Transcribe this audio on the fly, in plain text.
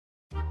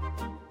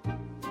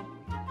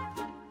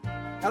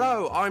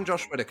Hello, I'm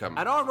Josh Widdicombe.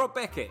 And I'm Rob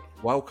Beckett.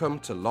 Welcome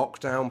to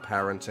Lockdown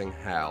Parenting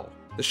Hell,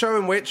 the show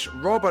in which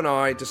Rob and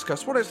I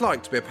discuss what it's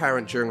like to be a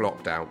parent during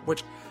lockdown,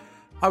 which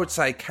I would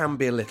say can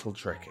be a little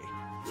tricky.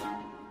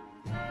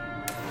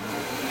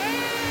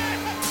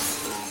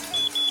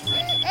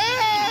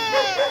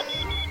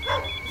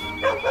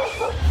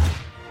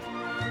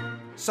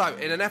 So,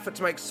 in an effort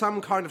to make some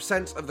kind of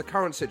sense of the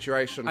current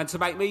situation, And to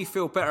make me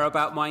feel better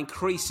about my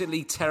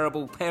increasingly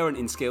terrible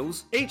parenting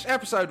skills, each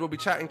episode will be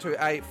chatting to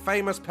a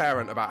famous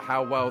parent about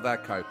how well they're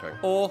coping.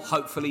 or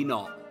hopefully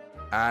not.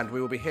 And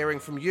we will be hearing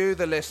from you,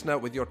 the listener,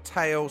 with your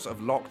tales of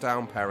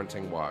lockdown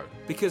parenting woe.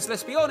 Because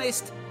let's be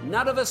honest,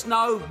 none of us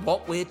know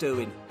what we're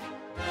doing.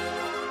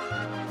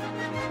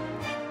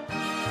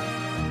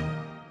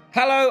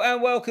 Hello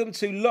and welcome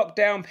to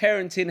Lockdown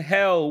Parenting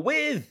Hell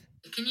with...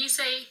 Can you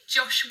say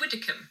Josh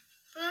Widdicombe?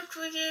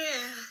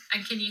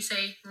 And can you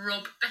say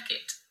Rob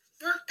Beckett?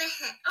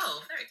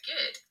 Oh, very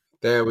good.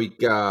 There we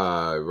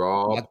go,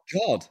 Rob. Oh my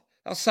God,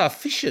 that's so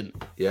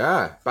efficient.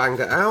 Yeah, banged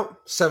it out.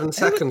 7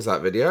 seconds,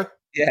 that video.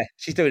 Yeah,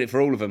 she's doing it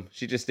for all of them.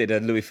 She just did a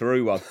Louis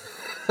Theroux one.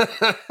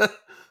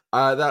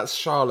 That's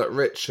Charlotte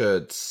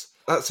Richards.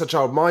 That's her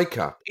child,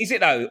 Micah. Is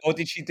it though? Or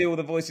did she do all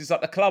the voices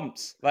like the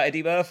clumps, like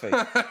Eddie Murphy?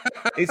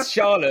 Is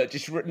Charlotte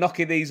just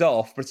knocking these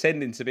off,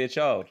 pretending to be a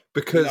child?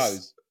 Because Who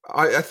knows?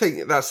 I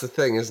think that's the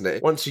thing, isn't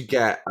it? Once you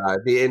get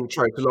the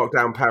intro to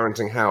Lockdown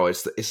Parenting How,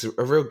 it's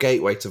a real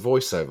gateway to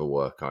voiceover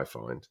work, I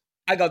find.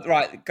 Hang on,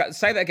 right,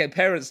 say that again.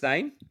 Parent's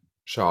name?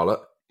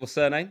 Charlotte Or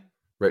surname?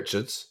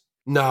 Richards.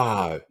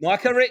 No.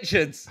 Micah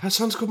Richards. Her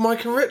son's called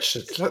Micah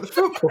Richards, like the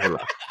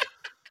footballer.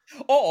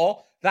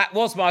 Or that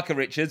was Micah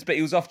Richards, but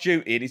he was off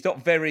duty and he's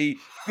not very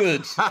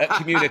good at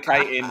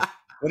communicating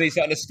when he's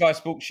at the Sky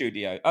Sports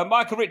studio.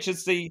 Micah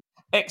Richards, the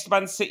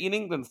ex-Man City in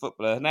England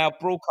footballer, now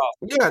broadcast.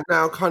 Yeah,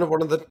 now kind of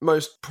one of the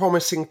most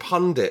promising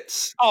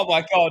pundits. Oh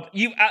my God!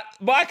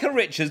 Micah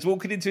Richards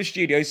walking into a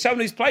studio. Someone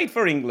who's played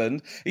for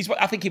England.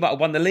 I think he might have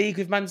won the league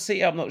with Man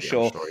City. I'm not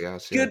sure. I'm sure he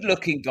has, yeah.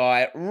 Good-looking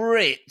guy,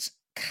 ripped,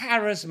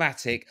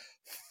 charismatic,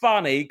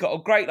 funny, got a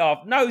great laugh.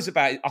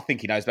 I think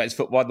he knows about his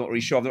football. I'm not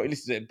really sure. I'm not really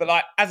listening to it. But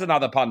like, as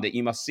another pundit,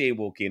 you must see him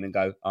walk in and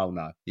go, "Oh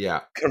no,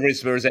 yeah,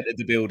 charisma has entered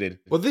the building."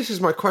 Well, this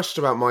is my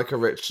question about Micah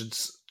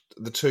Richards,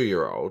 the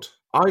 2-year-old.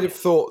 I'd have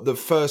thought the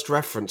first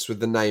reference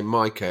with the name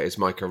Micah is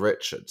Micah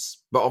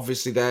Richards. But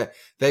obviously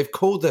they've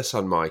called their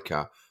son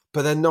Micah,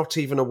 but they're not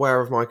even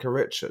aware of Micah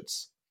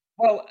Richards.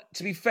 Well,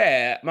 to be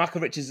fair, Micah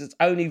Richards has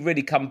only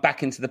really come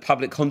back into the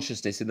public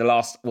consciousness in the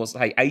last,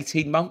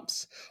 18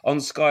 months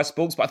on Sky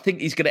Sports. But I think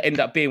he's going to end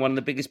up being one of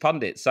the biggest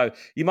pundits. So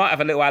you might have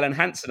a little Alan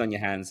Hansen on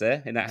your hands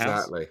there in that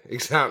house.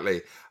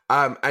 Exactly.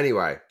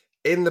 Anyway,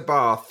 in the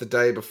bath the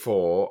day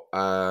before...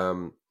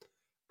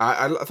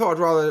 I thought I'd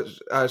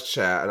rather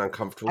share an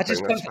uncomfortable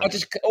thing.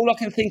 All I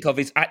can think of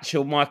is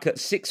actual Micah,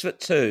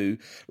 6'2",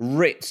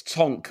 ripped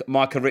tonk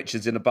Micah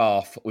Richards in a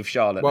bath with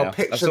Charlotte. Well, now.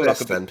 picture this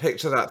then.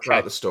 Picture that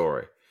throughout the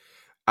story.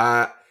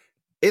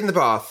 In the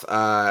bath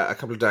a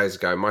couple of days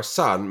ago, my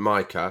son,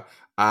 Micah,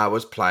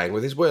 was playing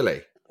with his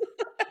willy.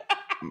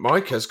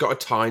 Micah's got a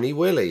tiny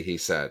willy, he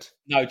said.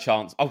 No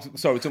chance. Oh,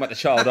 sorry, we're talking about the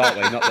child, aren't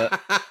we? Not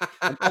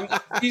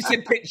that. You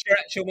said picture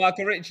actual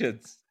Micah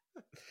Richards.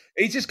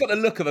 He's just got the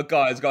look of a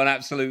guy who's got an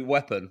absolute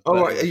weapon.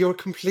 Oh, right, you're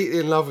completely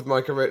in love with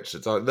Micah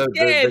Richards. They're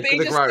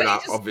grown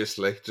up,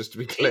 obviously, just to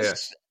be clear.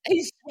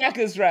 He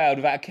swaggers round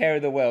without a care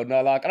in the world, and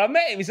I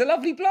met him. He's a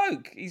lovely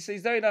bloke. He's a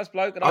very nice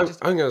bloke. And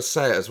I'm going to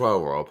say it as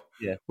well, Rob.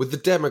 Yeah. With the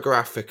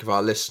demographic of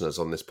our listeners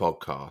on this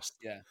podcast,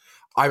 yeah,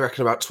 I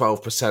reckon about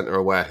 12% are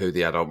aware who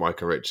the adult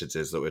Micah Richards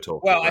is that we're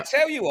talking about. Well, I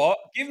tell you what,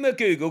 give him a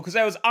Google, because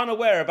I was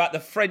unaware about the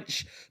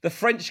French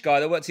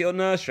guy that works at your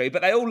nursery,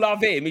 but they all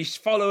love him. His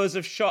followers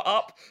have shot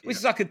up, which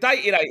is like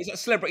it's a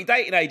celebrity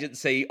dating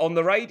agency on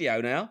the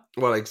radio now.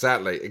 Well,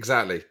 exactly.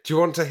 Do you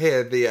want to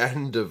hear the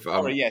end of...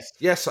 Sorry, yes.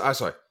 Yes,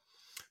 sorry.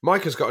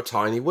 Micah's got a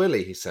tiny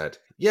willy, he said.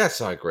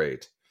 Yes, I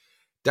agreed.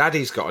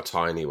 Daddy's got a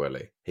tiny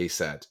willy, he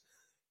said,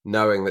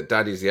 knowing that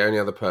Daddy's the only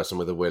other person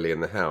with a willy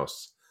in the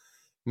house.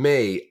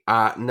 Me,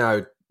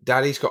 no,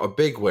 Daddy's got a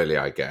big willy,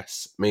 I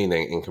guess,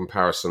 meaning in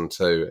comparison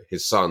to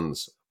his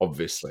sons,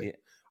 obviously. Yeah.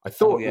 I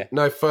thought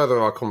no further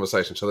of our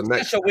conversation until the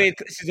next...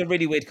 This is a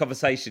really weird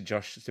conversation,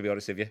 Josh, to be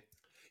honest with you.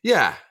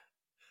 Yeah.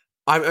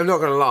 I'm not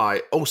going to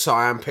lie. Also,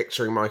 I am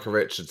picturing Micah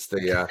Richards.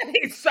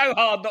 It's so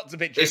hard not to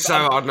picture him. It's so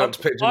hard not to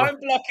picture him. I'm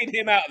blocking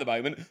him out at the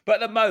moment.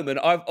 But at the moment,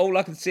 all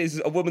I can see is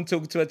a woman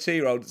talking to a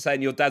 2-year-old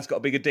saying your dad's got a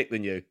bigger dick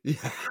than you.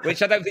 Yeah.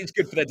 Which I don't think is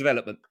good for their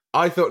development.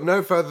 I thought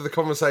no further of the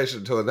conversation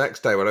until the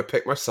next day when I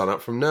picked my son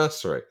up from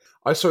nursery.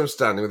 I saw him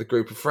standing with a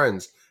group of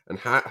friends and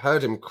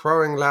heard him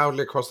crowing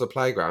loudly across the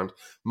playground,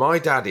 "My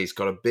daddy's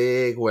got a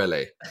big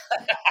willy."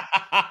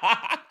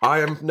 I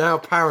am now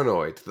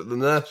paranoid that the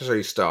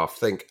nursery staff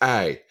think,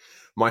 A,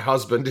 my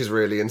husband is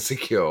really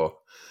insecure.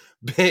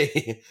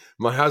 B,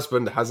 my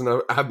husband has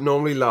an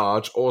abnormally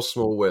large or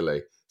small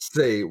willy.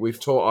 C, we've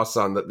taught our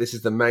son that this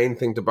is the main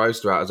thing to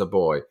boast about as a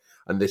boy,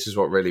 and this is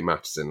what really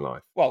matters in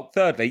life. Well,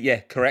 thirdly,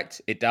 yeah,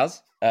 correct, it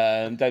does.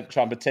 Don't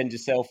try and pretend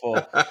yourself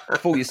or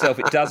fool yourself,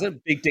 it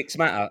doesn't. Big dicks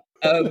matter.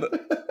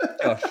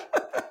 Josh,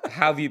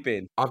 How have you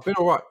been? I've been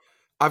all right.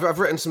 I've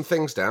written some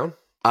things down.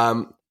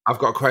 I've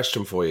got a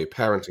question for you,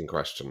 parenting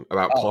question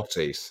about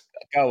potties.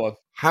 Go on.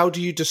 How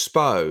do you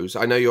dispose?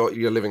 I know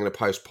you're living in a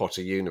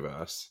post-potty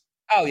universe.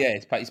 Oh yeah,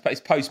 it's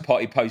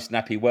post-potty,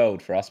 post-nappy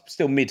world for us.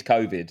 Still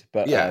mid-COVID,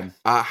 but yeah.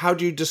 How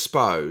do you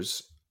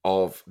dispose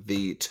of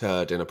the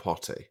turd in a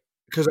potty?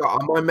 Because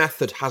my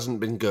method hasn't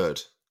been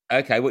good.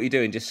 Okay, what are you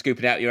doing? Just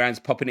scooping out your hands,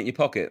 popping it in your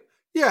pocket?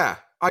 Yeah,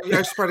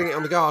 spreading it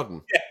on the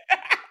garden.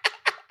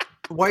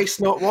 Waste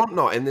not, want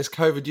not in this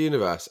COVID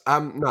universe.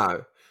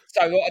 No.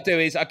 So what I do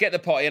is I get the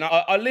potty and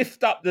I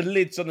lift up the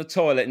lids on the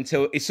toilet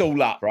until it's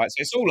all up, right?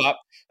 So it's all up,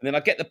 and then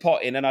I get the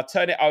pot in and I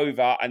turn it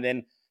over and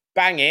then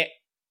bang it.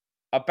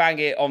 I bang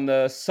it on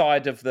the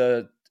side of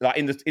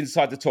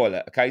inside the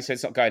toilet, okay? So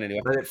it's not going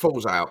anywhere. And it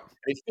falls out.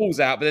 It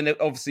falls out, but then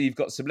obviously you've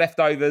got some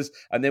leftovers.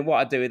 And then what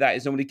I do with that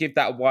is normally give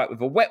that a wipe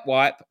with a wet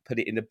wipe, put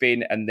it in the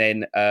bin, and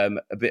then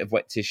a bit of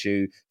wet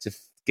tissue to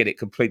get it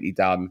completely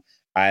done,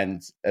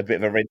 and a bit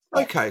of a rinse.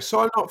 Okay,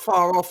 so I'm not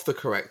far off the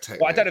correct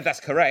technique. Well, I don't know if that's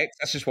correct.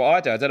 That's just what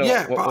I do. I don't know.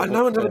 Yeah, but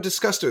no one ever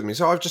discussed it with me.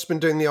 So I've just been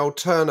doing the old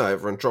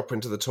turnover and drop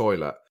into the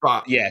toilet.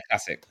 But yeah,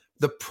 classic.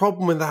 The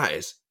problem with that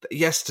is that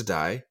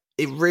yesterday,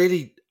 it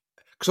really...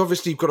 Because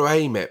obviously you've got to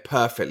aim it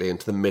perfectly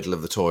into the middle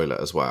of the toilet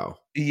as well.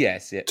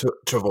 Yes, yeah.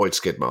 To avoid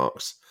skid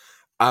marks.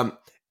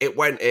 It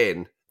went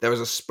in, there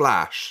was a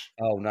splash.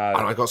 Oh, no.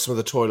 And I got some of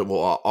the toilet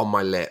water on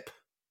my lip.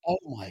 Oh,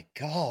 my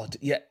God.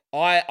 Yeah,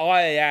 I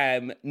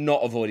am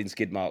not avoiding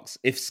skid marks.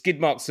 If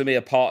skid marks for me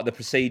are part of the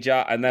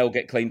procedure, and they'll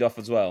get cleaned off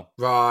as well.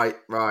 Right.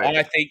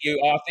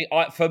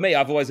 For me,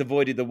 I've always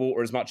avoided the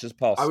water as much as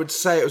possible. I would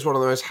say it was one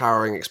of the most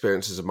harrowing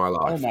experiences of my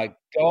life. Oh my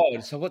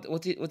God! So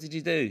what did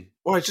you do?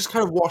 Well, I just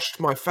kind of washed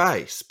my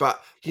face,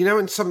 but you know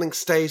when something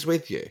stays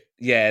with you.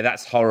 Yeah,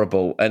 that's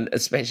horrible, and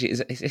especially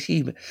it's a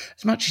human.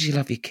 As much as you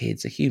love your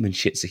kids, a human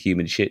shit's a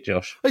human shit,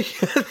 Josh. At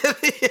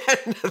the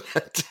end of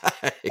the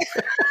day.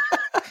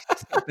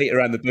 Beat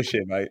around the bush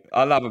here, mate.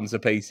 I love them to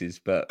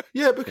pieces, but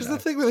yeah, because the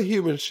thing with a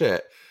human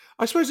shit,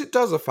 I suppose it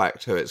does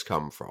affect who it's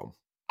come from.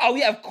 Oh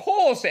yeah, of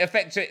course it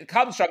affects who it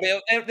comes from.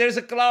 There's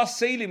a glass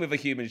ceiling with a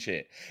human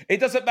shit.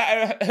 It doesn't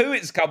matter who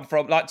it's come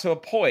from. Like to a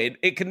point,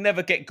 it can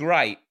never get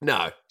great.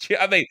 No, do you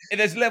know what I mean?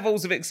 There's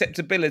levels of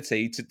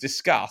acceptability to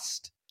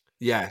disgust.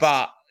 Yes,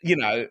 but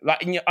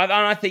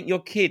I think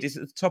your kid is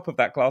at the top of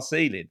that glass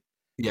ceiling.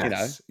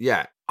 Yes,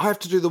 yeah. I have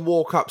to do the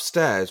walk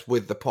upstairs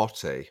with the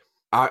potty.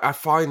 I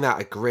find that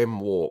a grim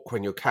walk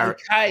when you're carrying.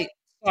 Okay,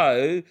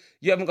 so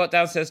you haven't got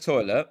downstairs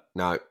toilet?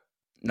 No.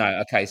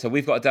 Okay, so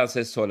we've got a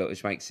downstairs toilet,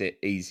 which makes it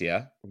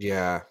easier.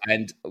 Yeah.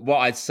 And what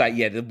I'd say,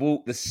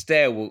 the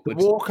stair walk. The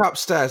walk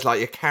upstairs like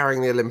you're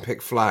carrying the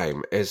Olympic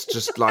flame is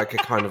just like a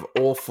kind of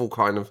awful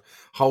kind of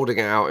holding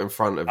it out in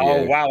front of you.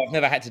 Oh wow, I've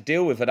never had to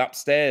deal with an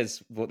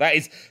upstairs. Well,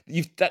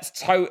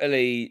 that's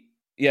totally.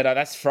 Yeah, no,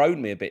 that's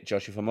thrown me a bit,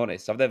 Josh, if I'm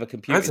honest. I've never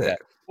computed that.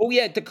 Well,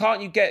 yeah,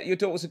 can't you get your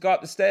daughter to go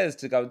up the stairs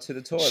to go to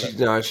the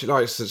toilet? She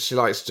likes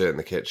to do it in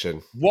the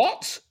kitchen.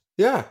 What?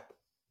 Yeah.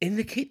 In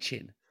the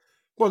kitchen?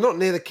 Well, not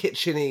near the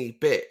kitchen-y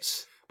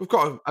bits. We've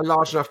got a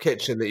large enough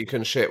kitchen that you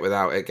can shit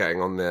without it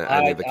getting on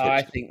any of the kitchen.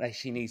 I think that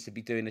she needs to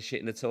be doing the shit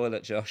in the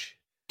toilet, Josh.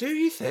 Do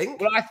you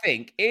think? Well, I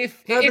think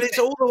but it's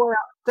all the way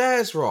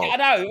upstairs, Rob. I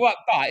know,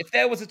 but if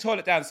there was a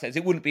toilet downstairs,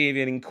 it wouldn't be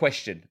even in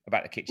question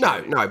about the kitchen.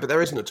 No, but there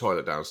isn't a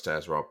toilet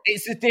downstairs, Rob.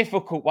 It's a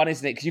difficult one,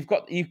 isn't it?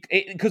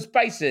 Because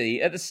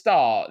basically at the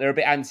start they're a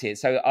bit anti it,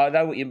 so I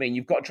know what you mean.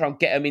 You've got to try and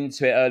get them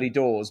into it early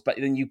doors, but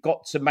then you've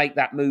got to make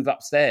that move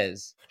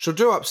upstairs. She'll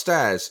do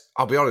upstairs.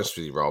 I'll be honest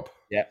with you, Rob.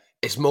 Yeah,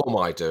 it's more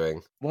my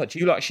doing. What, do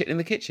you like shit in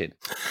the kitchen?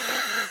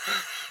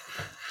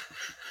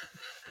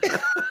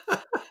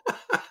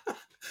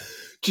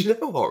 Do you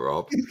know what,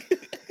 Rob?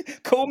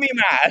 Call me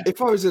mad.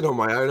 If I was in on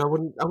my own,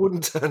 I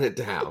wouldn't turn it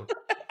down.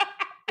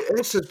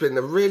 This has been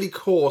a really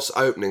coarse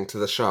opening to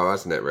the show,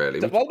 hasn't it? Really.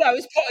 Well, no,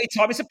 it's potty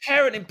time. It's a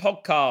parenting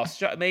podcast.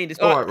 Do you know what I mean?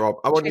 All right, Rob.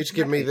 I want you to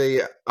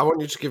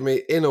give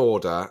me in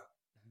order.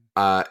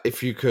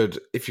 If you could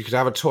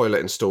have a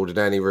toilet installed in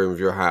any room of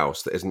your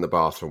house that isn't the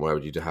bathroom, where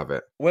would you have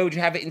it? Where would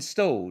you have it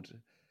installed?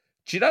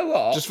 Do you know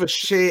what? Just for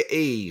sheer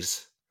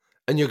ease.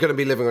 And you're going to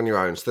be living on your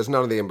own, so there's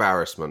none of the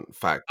embarrassment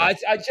factor. Do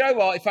you know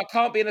what? If I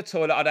can't be in a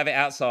toilet, I'd have it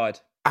outside.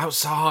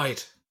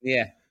 Outside?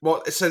 Yeah.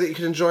 What, so that you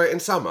can enjoy it in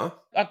summer?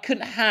 I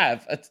couldn't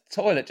have a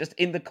toilet just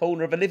in the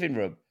corner of a living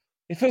room.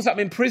 It feels like I'm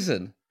in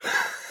prison.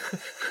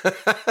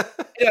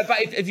 Yeah,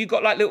 but if you've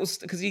got like little,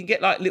 because you can get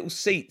like little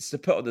seats to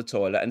put on the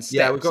toilet and steps.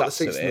 Yeah, we've got the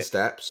seats and the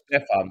steps.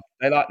 They're fun.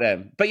 They like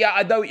them. But yeah,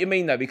 I know what you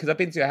mean though, because I've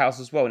been to your house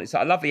as well, and it's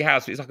like a lovely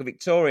house. But it's like a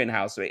Victorian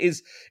house, so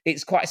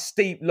it's quite a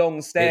steep,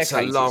 long staircase.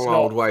 It's a long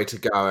old way to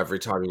go every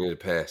time you need a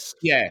piss.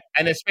 Yeah,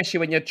 and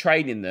especially when you're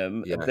training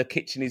them, the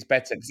kitchen is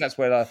better because that's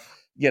where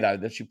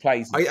she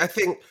plays. I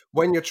think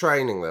when you're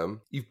training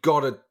them, you've got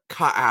to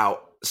cut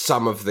out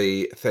some of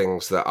the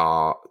things that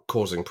are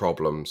causing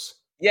problems.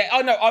 Yeah,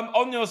 I know, I'm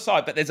on your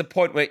side, but there's a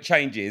point where it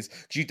changes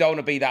because you don't want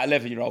to be that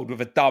 11-year-old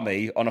with a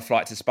dummy on a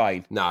flight to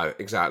Spain. No,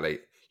 exactly.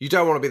 You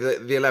don't want to be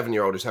the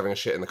 11-year-old who's having a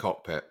shit in the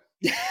cockpit.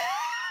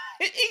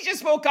 He's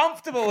just more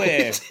comfortable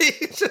here.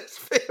 He just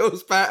feels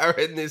feels better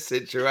in this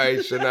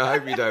situation. I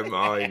hope you don't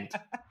mind.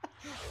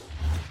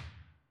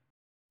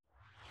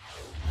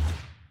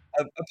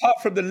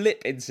 Apart from the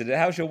lip incident,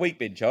 how's your week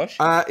been, Josh?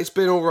 It's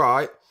been all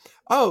right.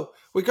 Oh,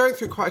 we're going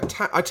through quite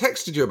I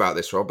texted you about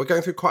this, Rob. We're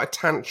going through quite a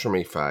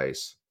tantrumy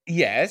phase.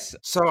 Yes.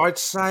 So I'd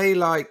say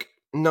like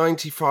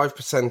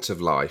 95%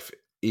 of life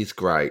is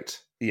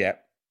great. Yeah.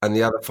 And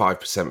the other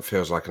 5%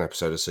 feels like an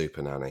episode of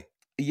Super Nanny.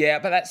 Yeah,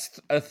 but that's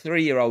a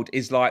 3-year-old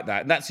is like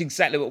that. And that's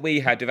exactly what we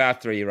had with our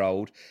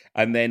 3-year-old.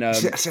 And then...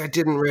 See, I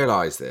didn't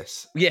realise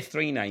this. Yeah,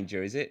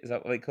 three-nager, is it? Is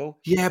that what they call?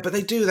 Yeah, but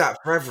they do that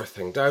for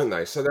everything, don't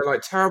they? So they're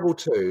like terrible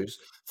twos,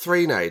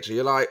 three-nager.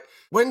 You're like,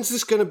 when's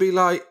this going to be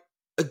like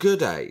a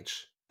good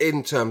age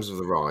in terms of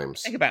the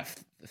rhymes? I think about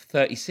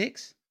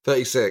 36.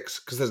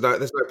 36, because there's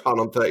no pun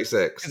on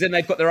 36. Because then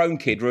they've got their own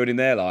kid ruining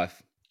their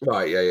life.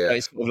 Right, yeah. So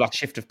it's sort of like a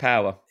shift of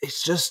power.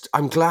 It's just,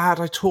 I'm glad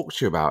I talked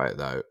to you about it,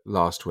 though,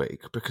 last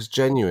week, because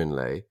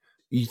genuinely,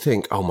 you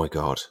think, oh my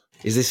God,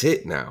 is this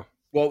it now?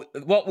 Well,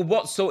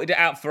 what sorted it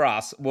out for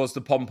us was the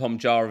pom-pom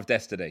jar of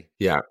destiny.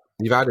 Yeah.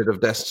 You've added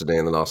of destiny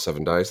in the last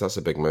 7 days. That's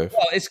a big move.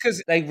 Well, it's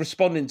because they're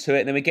responding to it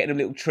and then we're getting them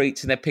little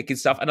treats and they're picking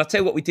stuff. And I'll tell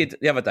you what we did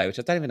the other day, which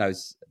I don't even know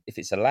if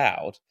it's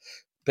allowed,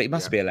 but it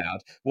must be allowed,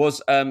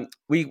 was I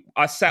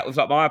sat with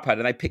like my iPad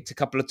and they picked a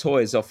couple of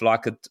toys off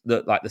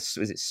is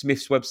it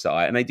Smith's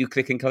website, and they do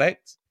click and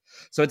collect.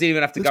 So I didn't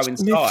even have to go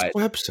inside.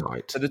 Smith's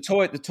website? So the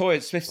toy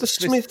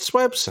Smith's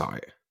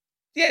website?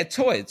 Yeah,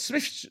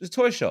 Smith's the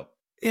toy shop.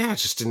 Yeah, I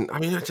just didn't. I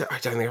mean, I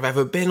don't think I've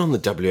ever been on the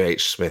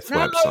WH Smith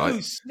website. No,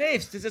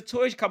 Smith's. There's a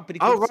toy company.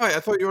 Oh, right. I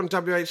thought you were on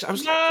WH.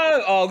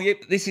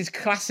 This is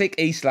classic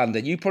East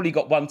London. You probably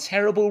got one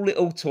terrible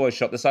little toy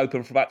shop that's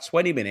open for about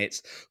 20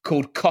 minutes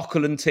called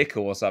Cockle and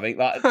Tickle or something.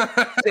 Like,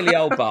 silly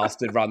old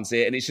bastard runs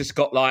it, and it's just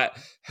got like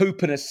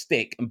hoop and a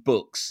stick and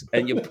books.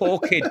 And your poor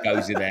kid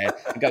goes in there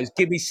and goes,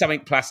 "Give me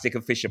something plastic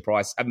and Fisher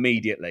Price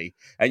immediately."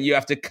 And you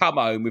have to come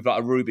home with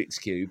like a Rubik's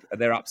Cube,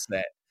 and they're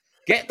upset.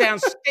 Get down,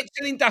 stick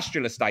to the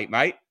industrial estate,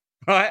 mate.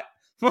 Right?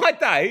 My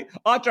day,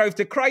 I drove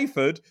to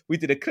Crayford. We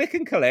did a click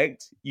and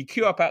collect. You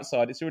queue up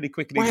outside. It's really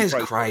quick and easy.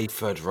 Where's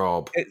Crayford,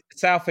 Rob?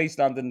 It's South East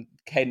London,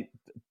 Kent,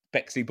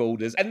 Bexley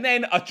borders. And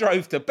then I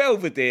drove to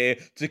Belvedere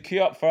to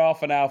queue up for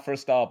half an hour for a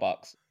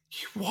Starbucks.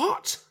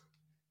 What?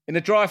 In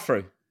a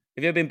drive-through.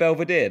 Have you ever been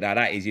Belvedere? No,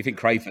 that is. You think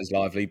Crayford's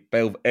lively.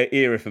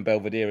 Erith and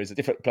Belvedere is a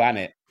different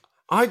planet.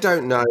 I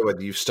don't know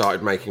whether you've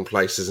started making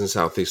places in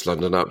South East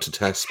London up to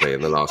test me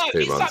in the last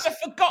 2 months. It's like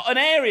the forgotten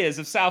areas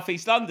of South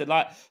East London,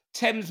 like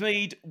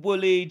Thamesmead,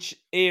 Woolwich,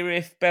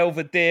 Erith,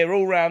 Belvedere,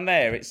 all around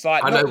there. It's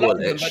like not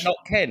London, but not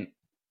Kent.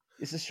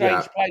 It's a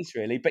strange place,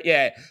 really. But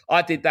yeah,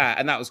 I did that,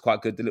 and that was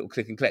quite good, the little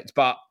click and collect.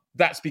 But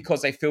that's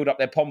because they filled up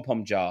their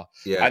pom-pom jar.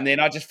 Yeah. And then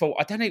I just thought,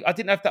 I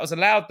didn't know if that was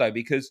allowed, though,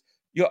 because...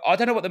 I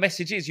don't know what the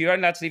message is. You're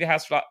only allowed to leave your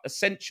house for like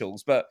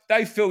essentials, but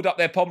they filled up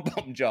their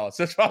pom-pom jar.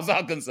 So as far as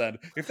I'm concerned,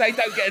 if they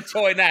don't get a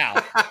toy now,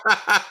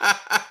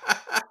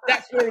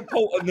 that's more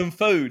important than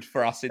food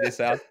for us in this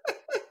house.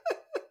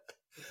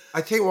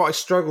 I think what I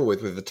struggle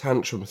with the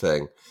tantrum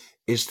thing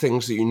is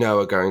things that you know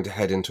are going to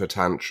head into a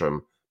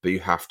tantrum, but you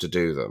have to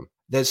do them.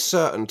 There's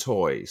certain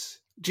toys.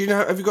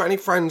 Have you got any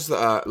friends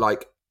that are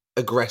like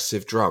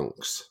aggressive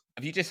drunks?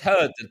 Have you just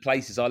heard the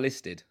places I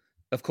listed?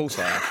 Of course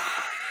I have.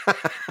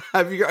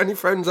 Have you got any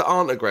friends that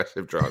aren't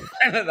aggressive drunk?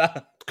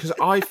 Because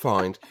I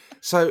find,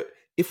 so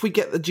if we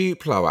get the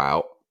Duplo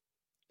out,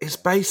 it's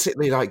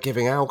basically like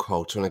giving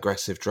alcohol to an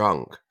aggressive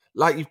drunk.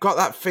 Like, you've got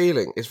that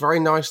feeling. It's very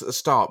nice at the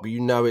start, but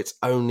you know it's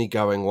only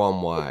going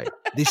one way.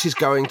 This is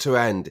going to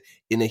end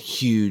in a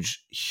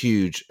huge,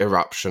 huge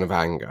eruption of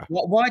anger.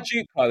 Why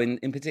Duplo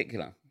in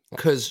particular?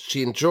 Because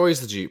she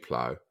enjoys the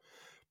Duplo,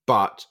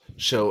 but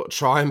she'll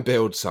try and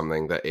build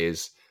something that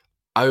is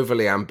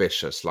overly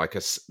ambitious,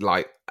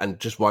 and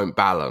just won't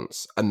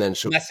balance, and then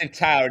she'll massive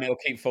tower and it'll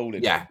keep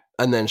falling. Yeah,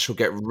 and then she'll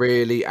get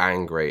really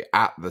angry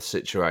at the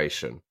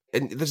situation,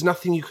 and there's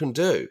nothing you can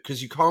do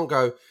because you can't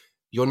go.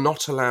 You're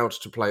not allowed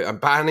to play. I'm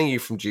banning you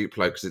from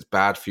Duplo because it's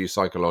bad for you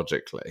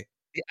psychologically.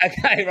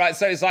 Okay, right.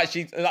 So it's like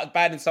she's like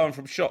banning someone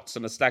from shots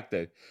on a stag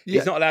do. Yeah.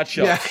 He's not allowed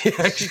shots.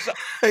 Yeah. She's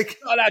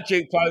not allowed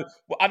Duplo.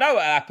 Well, I know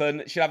what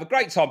happened. She'll have a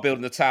great time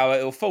building the tower.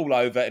 It'll fall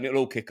over and it'll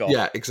all kick off.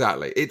 Yeah,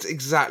 exactly. It's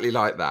exactly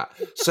like that.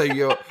 So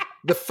you're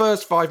the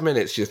first 5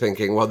 minutes you're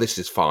thinking, well, this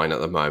is fine at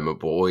the moment,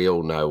 but we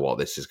all know what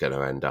this is going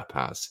to end up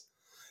as.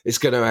 It's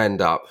going to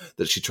end up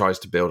that she tries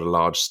to build a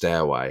large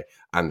stairway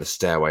and the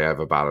stairway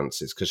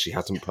overbalances because she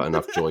hasn't put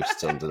enough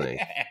joists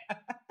underneath.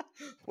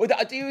 Well,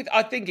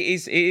 I think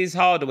it is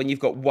harder when you've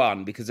got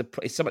one because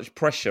it's so much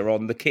pressure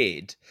on the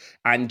kid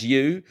and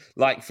you.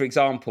 Like, for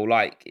example,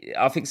 like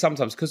I think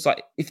sometimes because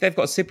like if they've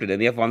got a sibling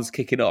and the other one's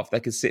kicking off,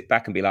 they can sit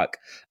back and be like,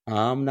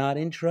 "I'm not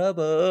in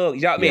trouble."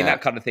 You know what I mean?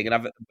 That kind of thing.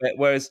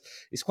 Whereas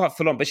it's quite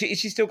full on. But is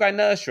she still going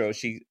nursery? Or is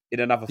she in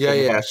another Yeah, form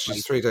of yeah. isolation.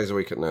 She's 3 days a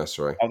week at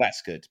nursery. Oh,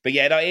 that's good. But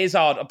yeah, no, it is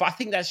hard. But I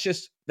think that's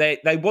just they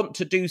want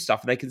to do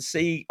stuff and they can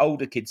see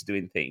older kids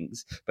doing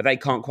things, but they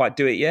can't quite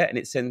do it yet, and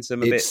it sends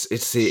them a bit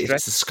It's the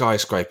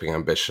skyscraping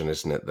ambition,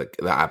 isn't it?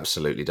 That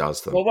absolutely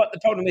does them. Well, what the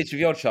problem is with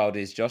your child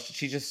is, Josh,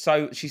 she's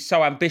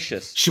so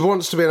ambitious. She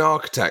wants to be an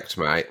architect,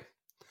 mate,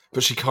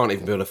 but she can't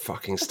even build a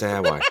fucking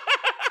stairway.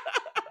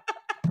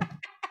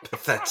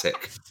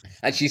 Pathetic.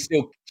 And she's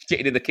still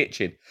shitting in the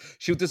kitchen.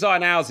 She'll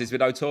design houses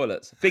with no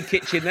toilets. Big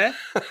kitchen there.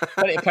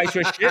 Plenty of place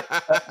for a shit.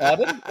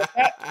 Pardon? What's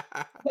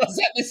that? What's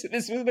that?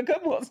 This was the good.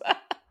 What's that?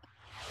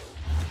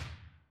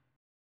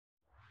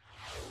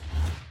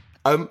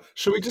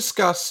 Should we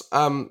discuss?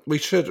 We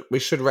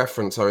should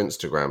reference our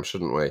Instagram,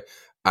 shouldn't we?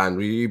 And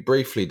we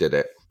briefly did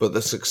it, but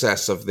the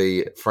success of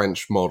the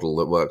French model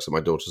that works at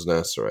my daughter's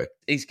nursery.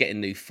 He's getting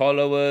new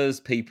followers.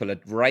 People are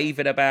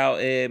raving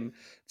about him.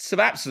 Some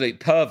absolute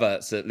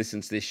perverts that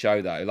listen to this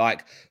show, though,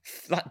 like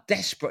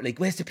desperately.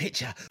 Where's the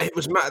picture? It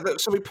was mad.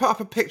 So we put up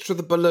a picture of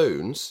the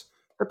balloons.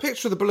 A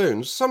picture of the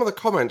balloons. Some of the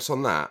comments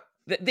on that.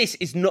 This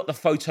is not the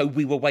photo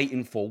we were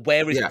waiting for.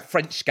 Where is the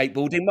French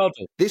skateboarding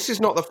model? This is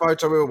not the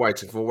photo we were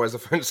waiting for. Where's the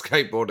French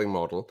skateboarding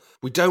model?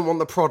 We don't want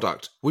the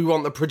product. We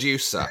want the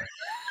producer.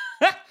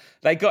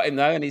 They got him,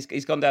 though, and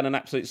he's gone down an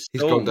absolute storm.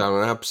 He's gone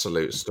down an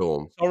absolute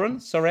storm. Soren?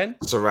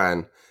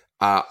 Soren.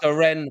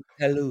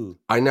 Hello.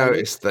 I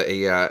noticed that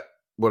he,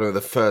 one of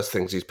the first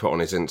things he's put on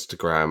his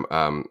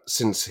Instagram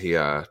since he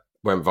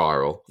went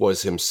viral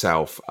was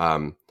himself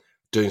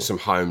doing some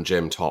home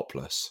gym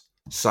topless.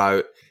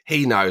 So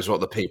he knows what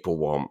the people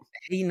want.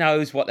 He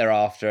knows what they're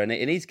after, and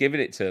he's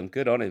giving it to them.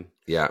 Good on him.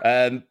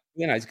 Yeah.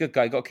 He's a good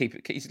guy. You got to keep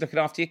it. He's looking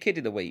after your kid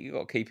in the week. You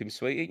got to keep him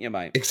sweet, ain't you,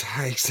 mate?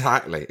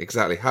 Exactly.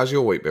 How's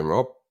your week been,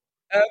 Rob?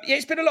 Yeah,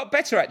 it's been a lot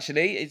better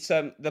actually. It's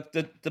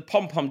the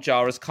pom pom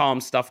jar has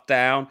calmed stuff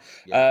down.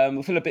 Yeah.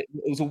 We feel a bit.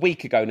 It was a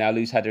week ago now.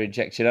 Lou's had her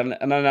injection,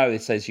 and I know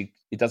it says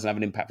it doesn't have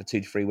an impact for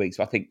 2 to 3 weeks,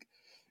 but I think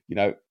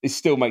it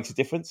still makes a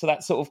difference. So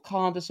that sort of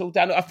calmed us all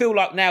down. I feel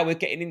like now we're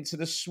getting into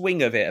the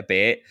swing of it a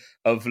bit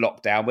of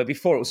lockdown, where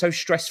before it was so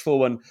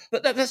stressful, and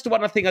that's the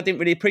one thing I didn't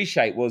really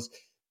appreciate was.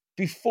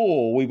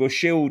 Before we were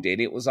shielded,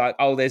 it was like,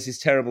 oh, there's this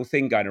terrible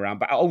thing going around.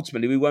 But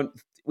ultimately, we were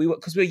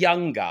because we're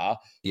younger.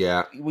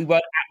 Yeah, we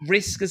weren't at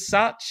risk as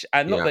such,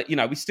 and not that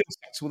we still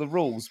stuck to all the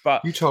rules.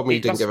 But you told me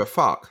you didn't give a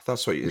fuck.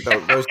 That's what those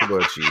are the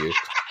words you used.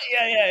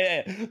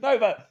 Yeah. No,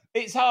 but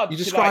it's hard. You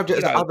described it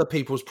as other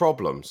people's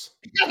problems.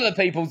 Other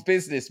people's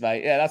business,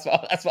 mate. Yeah, that's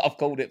what I've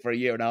called it for a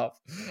year and a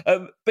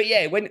half. But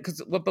yeah, when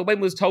we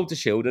was told to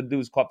shield and it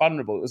was quite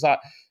vulnerable,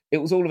 it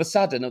was all of a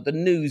sudden the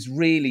news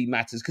really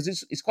matters because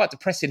it's quite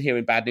depressing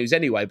hearing bad news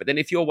anyway. But then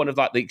if you're one of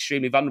the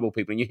extremely vulnerable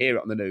people and you hear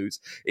it on the news,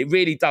 it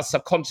really does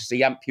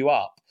subconsciously amp you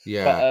up.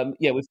 Yeah. But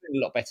we're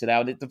feeling a lot better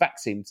now. The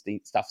vaccine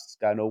stuff's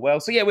going all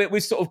well. So yeah,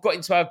 we've sort of got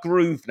into our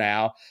groove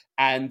now,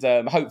 and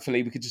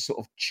hopefully we could just sort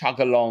of chug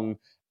along.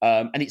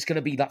 And it's going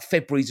to be like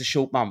February's a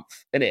short month,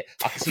 isn't it?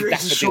 I can see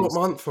it's a short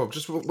month, Rob.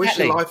 Just wish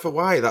your life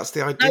away. That's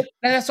the idea.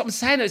 No, that's what I'm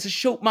saying. It's a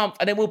short month,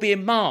 and then we'll be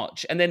in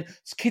March, and then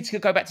kids can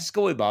go back to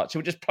school in March, and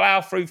we'll just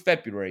plough through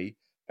February,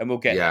 and we'll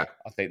get there.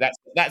 I think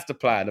that's the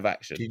plan of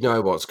action. Do you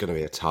know what's going to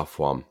be a tough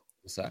one?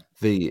 What's that?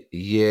 The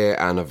year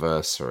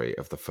anniversary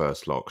of the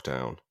first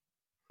lockdown.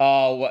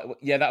 Oh,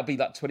 yeah, that'll be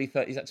like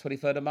 23rd. Is that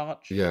 23rd of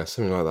March? Yeah,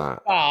 something like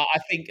that. I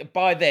think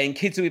by then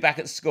kids will be back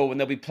at school and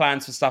there'll be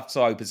plans for stuff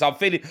to open. So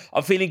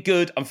I'm feeling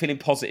good. I'm feeling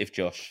positive,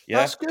 Josh. Yeah,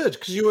 that's good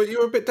because you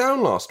were a bit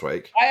down last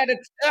week. I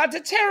had a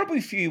terrible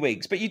few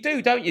weeks, but you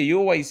do, don't you? You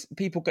always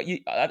people get you.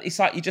 It's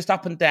like you're just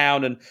up and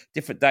down and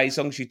different days. As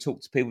long as you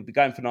talk to people, be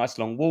going for nice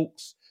long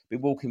walks. Be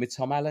walking with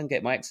Tom Allen,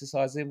 get my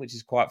exercise in, which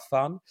is quite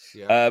fun.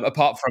 Yeah.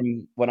 Apart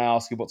from when I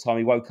ask him what time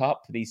he woke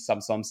up, and he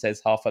sometimes says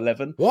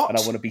 11:30. What? And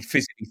I want to be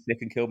physically sick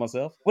and kill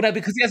myself. Well, no,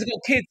 because he hasn't got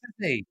kids,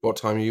 has he? What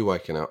time are you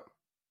waking up?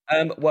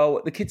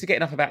 Well, the kids are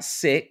getting up about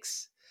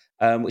 6,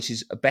 which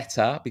is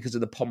better because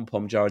of the pom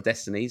pom jar of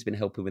destiny. He's been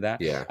helping with that.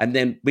 Yeah. And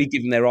then we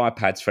give them their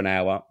iPads for an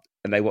hour.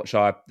 And they watch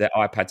their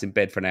iPads in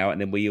bed for an hour,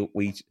 and then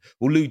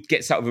Lou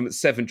gets up with them at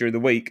 7 during the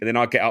week, and then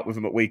I get up with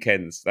them at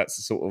weekends. That's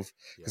the sort of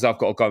because I've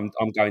got to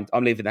go.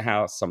 I'm leaving the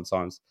house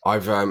sometimes.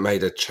 I've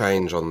made a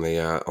change on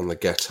the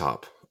get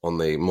up on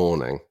the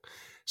morning,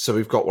 so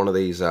we've got one of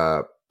these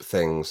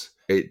things.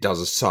 It does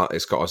a sun.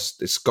 It's got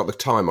the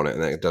time on it,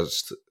 and then it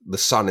does the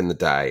sun in the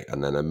day,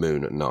 and then a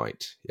moon at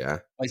night. Yeah.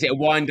 Is it a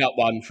wind up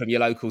one from your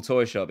local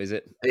toy shop? Is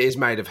it? It is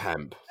made of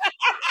hemp.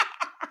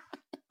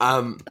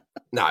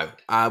 No,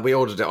 we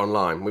ordered it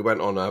online. We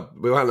went on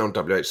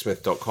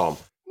whsmith.com.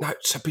 No,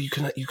 but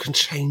you can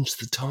change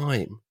the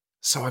time.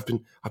 So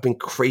I've been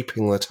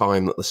creeping the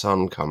time that the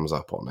sun comes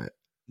up on it.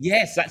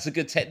 Yes, that's a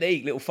good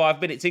technique. Little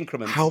 5 minutes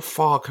increments. How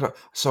far can I?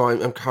 So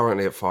I'm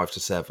currently at 5 to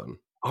 7.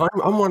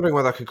 I'm wondering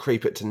whether I could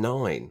creep it to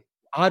 9.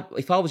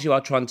 If I was you,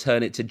 I'd try and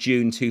turn it to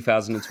June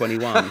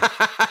 2021.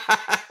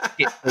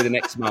 Get through the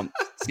next month.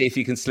 See if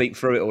you can sleep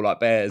through it all like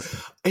bears.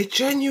 It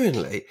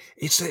genuinely,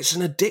 it's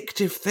an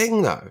addictive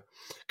thing though,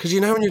 because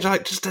when you're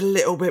like just a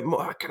little bit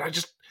more.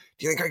 Do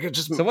Do you think I could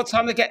just? So what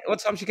time's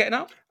you getting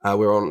up?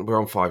 We're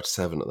on 5 to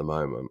 7 at the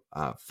moment.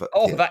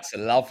 That's a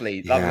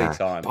lovely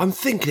time. But I'm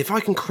thinking if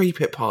I can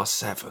creep it past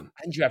 7.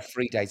 And you have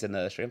 3 days of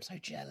nursery. I'm so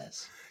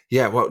jealous.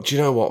 Yeah, well, do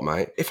you know what,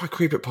 mate? If I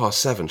creep it past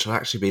 7, she'll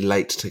actually be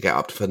late to get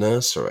up for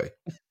nursery.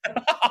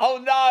 Oh,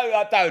 no,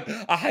 I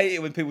don't. I hate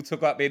it when people talk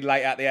about being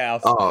late out the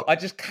house. Oh. I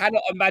just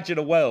cannot imagine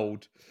a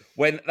world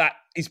when that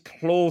is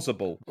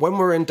plausible. When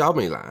we're in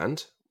dummy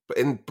land,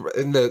 in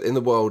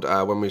the world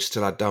when we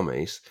still had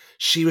dummies,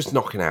 she was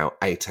knocking out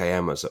 8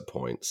 a.m.ers at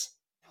points.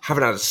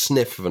 Haven't had a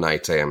sniff of an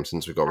 8 a.m.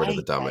 since we got rid of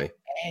the dummy.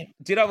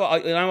 Do you know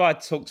what? I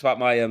talked about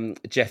my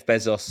Jeff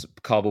Bezos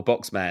cardboard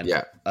box man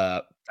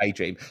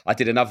daydream. I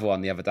did another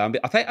one the other day.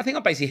 I think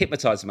I'm basically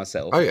hypnotising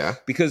myself. Oh yeah,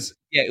 because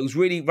it was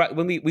really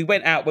when we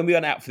went out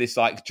for this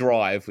like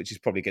drive, which is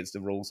probably against the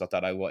rules. I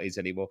don't know what is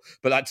anymore,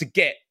 but like to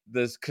get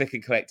the click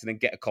and collect and then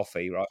get a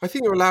coffee, right? I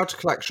think you're allowed to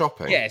collect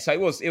shopping. Yeah, so it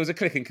was a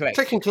click and collect.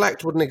 Click and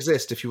collect wouldn't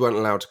exist if you weren't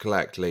allowed to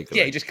collect legally.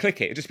 Yeah, you just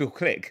click it. It'd just be called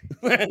click.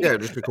 Yeah,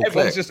 it'd just be called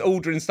Everyone's click. just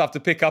ordering stuff to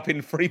pick up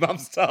in 3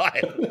 months'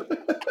 time.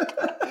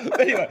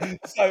 Anyway,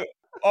 so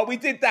we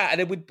did that,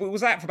 and we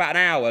was out for about an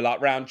hour,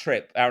 like hour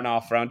and a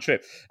half round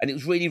trip, and it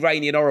was really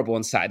rainy and horrible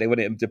on Saturday when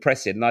it was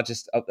depressing. And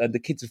and the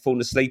kids had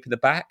fallen asleep in the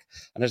back,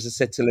 and as I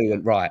said to Lou,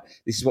 right,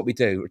 this is what we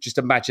do. Just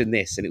imagine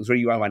this, and it was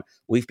really. I went,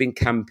 we've been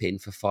camping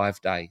for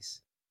 5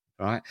 days.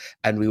 Right,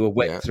 and we were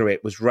wet through it.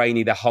 It was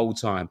rainy the whole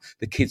time.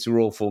 The kids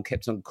were awful and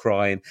kept on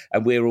crying,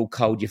 and we were all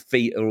cold. Your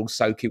feet are all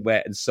soaking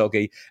wet and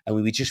soggy, and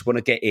we just want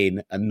to get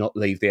in and not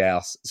leave the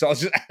house. So I was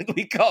just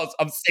because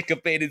I'm sick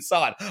of being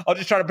inside. I was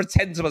just trying to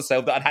pretend to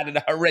myself that I'd had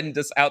a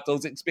horrendous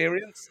outdoors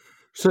experience.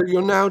 So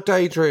you're now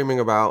daydreaming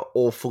about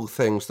awful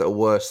things that are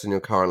worse than your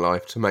current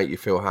life to make you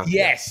feel happy.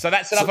 Yes, so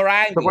that's another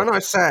angle. But when I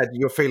said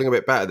you're feeling a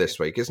bit better this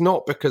week, it's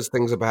not because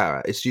things are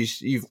better. It's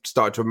you've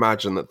started to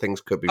imagine that things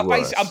could be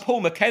worse. I'm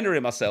Paul McKenna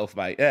in myself,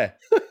 mate. Yeah.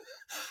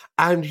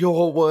 And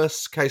your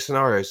worst case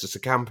scenario is just a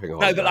camping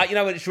holiday. No, but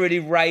when it's really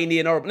rainy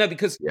and horrible. No,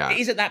 because it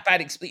isn't that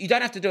bad. You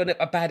don't have to do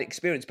a bad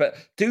experience, but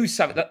do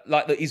something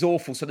that is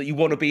awful so that you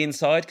want to be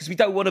inside. Because we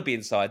don't want to be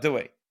inside, do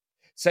we?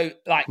 So,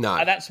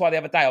 no. That's why the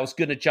other day I was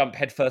going to jump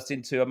headfirst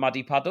into a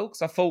muddy puddle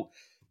because I thought,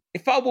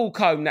 if I walk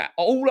home now,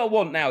 all I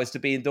want now is to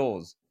be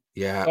indoors.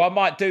 Yeah. So I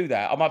might do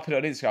that. I might put it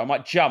on Instagram. I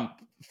might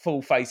jump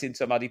full face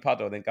into a muddy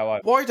puddle and then go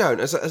home. Why don't,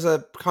 as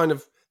a kind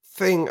of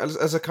thing,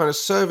 as a kind of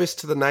service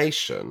to the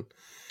nation,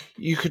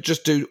 you could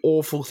just do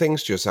awful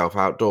things to yourself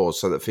outdoors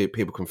so that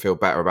people can feel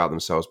better about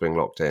themselves being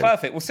locked in.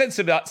 Perfect. We'll send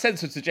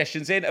some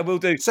suggestions in and we'll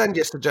do... Send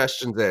your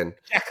suggestions in.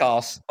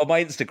 Jackass on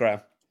my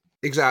Instagram.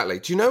 Exactly.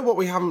 Do you know what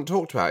we haven't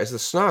talked about is the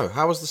snow?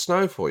 How was the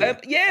snow for you?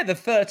 The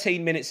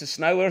 13 minutes of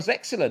snow was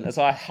excellent as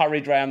I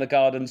hurried around the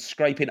garden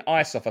scraping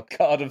ice off a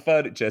garden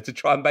furniture to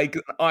try and make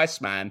an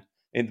Iceman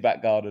in the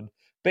back garden.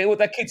 But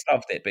the kids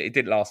loved it, but it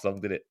didn't last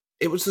long, did it?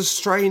 It was the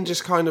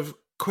strangest kind of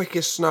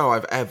quickest snow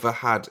I've ever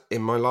had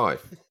in my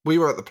life. We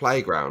were at the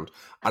playground,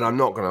 and I'm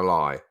not going to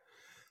lie,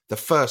 the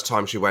first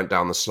time she went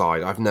down the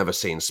slide, I've never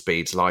seen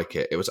speeds like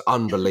it. It was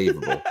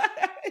unbelievable.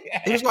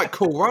 It was like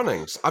Cool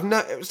Runnings.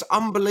 It was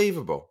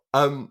unbelievable.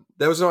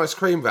 There was an ice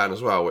cream van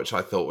as well, which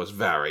I thought was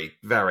very,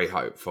 very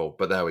hopeful.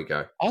 But there we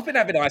go. I've been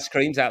having ice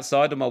creams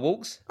outside on my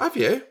walks. Have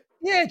you?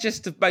 Yeah,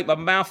 just to make my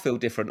mouth feel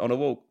different on a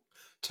walk.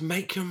 To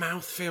make your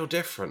mouth feel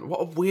different?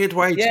 What a weird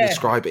way to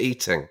describe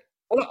eating.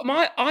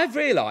 Well, I've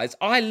realised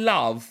I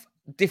love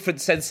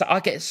different sensations. I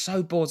get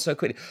so bored so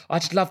quickly. I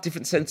just love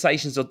different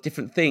sensations or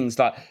different things,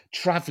 like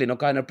travelling or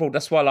going abroad.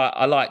 That's why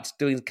I liked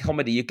doing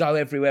comedy. You go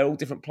everywhere, all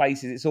different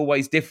places. It's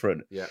always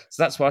different. Yeah.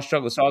 So that's why I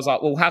struggle. So I was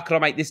like, well, how can I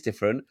make this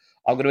different?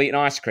 I'm going to eat an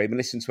ice cream and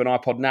listen to an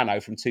iPod Nano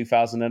from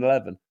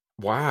 2011.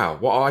 Wow.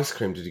 What ice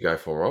cream did you go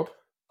for, Rob?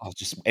 Oh,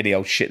 just any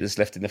old shit that's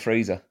left in the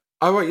freezer.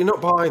 Oh, right, you're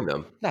not buying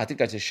them? No, I didn't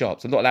go to the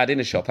shops. I'm not allowed in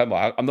a shop, am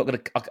I? I'm not going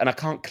to... And I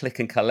can't click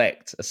and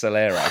collect a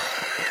Solero.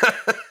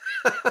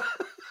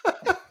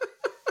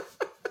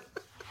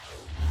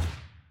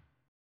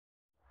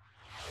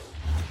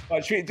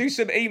 Right, should we do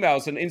some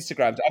emails and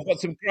Instagrams? I've got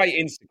some great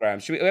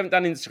Instagrams. We haven't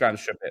done Instagram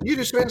strip it. You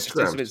do some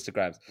Instagrams. Do some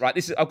Instagrams.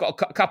 Right, I've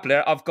got a couple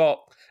there. I've got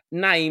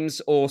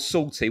names or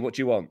salty. What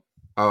do you want?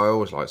 Oh, I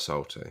always like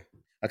salty.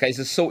 Okay, it's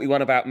a salty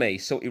one about me,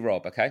 Salty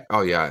Rob, okay?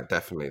 Oh, yeah,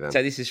 definitely then.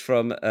 So this is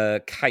from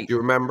Kate. Do you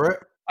remember it?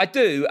 I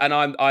do, and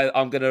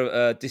I'm going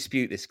to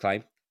dispute this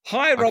claim.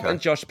 Hi, Rob and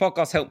Josh. The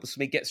podcast helps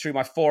me get through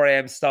my 4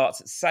 a.m.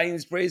 starts at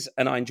Sainsbury's,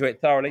 and I enjoy it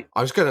thoroughly.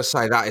 I was going to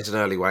say that is an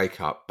early wake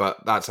up,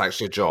 but that's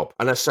actually a job.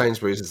 Unless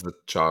Sainsbury's is the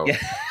child. Yeah.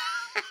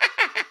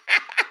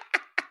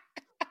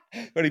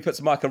 Really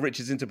puts Michael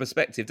Richards into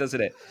perspective, doesn't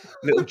it?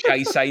 Little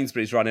Jay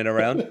Sainsbury's running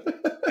around,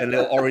 a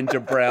little orange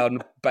and brown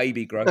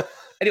baby growth.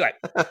 Anyway,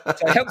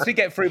 so it helps me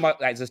get through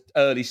it's an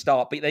early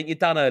start, but then you're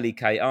done early,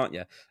 Kate, aren't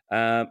you?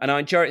 And I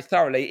enjoy it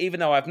thoroughly, even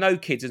though I have no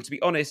kids. And to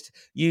be honest,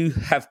 you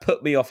have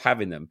put me off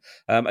having them.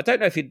 I don't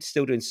know if you're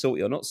still doing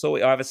salty or not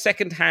salty. I have a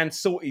second-hand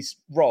salty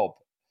Rob.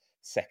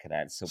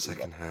 Second-hand salty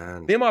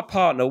Rob. Me and my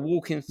partner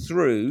walking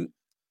through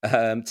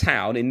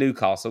town in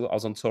Newcastle. I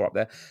was on tour up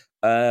there.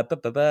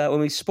 When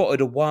we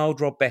spotted a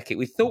wild Rob Beckett,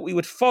 we thought we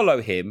would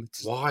follow him.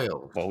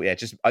 Wild. Well, yeah,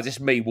 just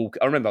me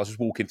walking. I remember I was just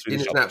walking through in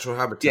the his shop. natural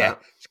habitat. Yeah,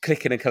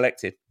 clicking and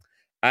collected.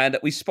 And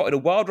we spotted a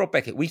wild Rob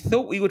Beckett. We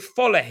thought we would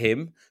follow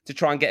him to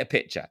try and get a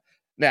picture.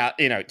 Now,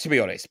 to be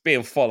honest,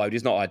 being followed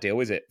is not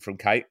ideal, is it, from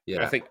Kate?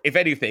 Yeah. I think, if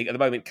anything, at the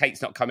moment,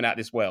 Kate's not coming out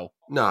this well.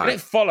 No. You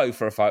don't follow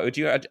for a photo. Do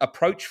you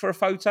approach for a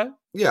photo?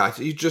 Yeah,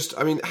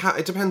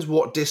 it depends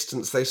what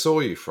distance they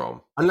saw you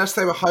from. Unless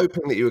they were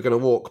hoping that you were going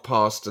to walk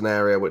past an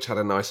area which had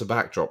a nicer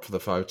backdrop for the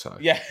photo.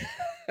 Yeah.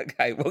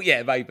 Okay, well,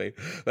 yeah, maybe.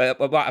 I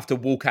might have to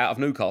walk out of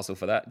Newcastle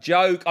for that.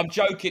 Joke. I'm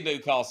joking,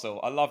 Newcastle.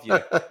 I love you.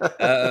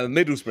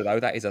 Middlesbrough, though,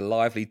 that's a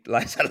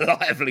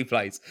lively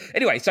place.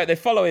 Anyway, so they're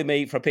following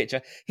me for a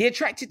picture. He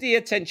attracted the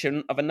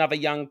attention of another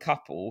young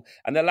couple,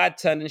 and the lad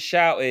turned and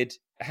shouted,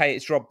 "Hey,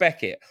 it's Rob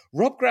Beckett."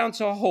 Rob ground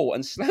to a halt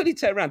and slowly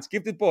turned around to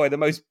give the boy the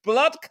most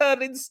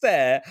blood-curdling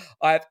stare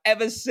I've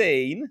ever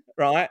seen,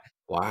 right?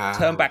 Wow.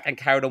 Turned back and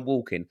carried on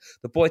walking.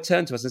 The boy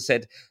turned to us and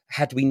said,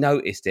 "Had we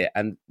noticed it?"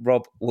 And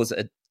Rob was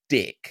a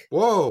dick.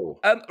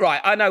 Whoa.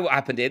 Right, I know what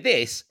happened here.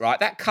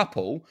 That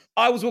couple,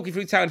 I was walking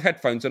through town with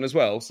headphones on as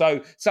well.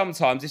 So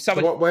sometimes if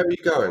someone... So where were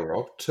you going,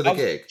 Rob? To the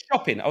gig?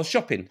 I was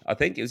shopping, I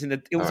think. It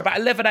was about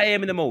 11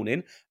 a.m. in the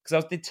morning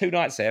because I did 2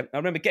 nights there. I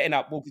remember getting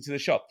up, walking to the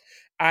shop,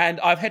 and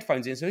I have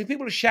headphones in. So if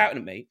people are shouting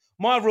at me,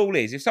 my rule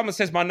is if someone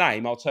says my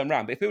name, I'll turn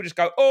around. But if people just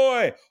go,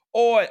 "Oi,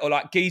 oi," or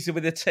like geezer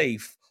with the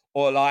teeth,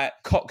 or like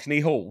Cockney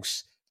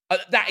horse,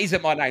 that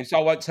isn't my name, so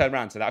I won't turn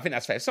around to that. I think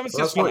that's fair. If someone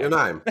says that's not your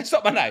name. That's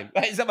not my name.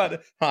 That is not my name.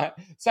 Right.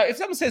 So if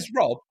someone says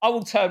Rob, I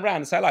will turn around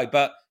and say hello.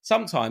 But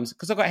sometimes,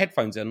 because I've got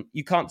headphones in,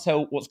 you can't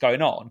tell what's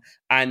going on.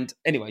 And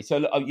anyway,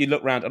 so you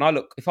look around, and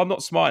if I'm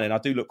not smiling, I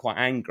do look quite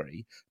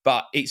angry.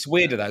 But it's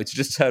weirder, though, to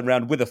just turn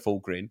around with a full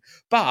grin.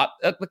 But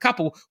the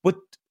couple were,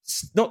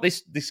 not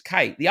this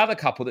Kate, the other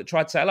couple that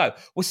tried to say hello,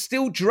 was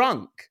still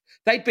drunk.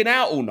 They'd been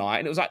out all night,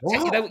 and it was like,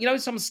 when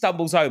someone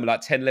stumbles home at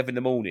like 10, 11 in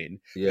the morning,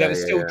 they were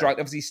still drunk.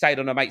 Obviously, stayed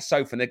on a mate's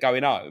sofa and they're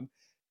going home.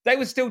 They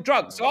were still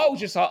drunk. So I was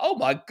just like, oh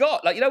my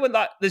God. Like, when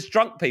like there's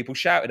drunk people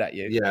shouting at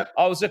you. Yeah.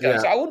 I was looking at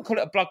it. So I wouldn't call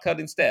it a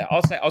blood-curdling stare.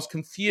 I'll say I was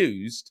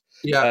confused.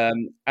 Yeah.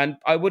 And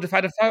I would have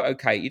had a photo,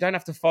 Kate. You don't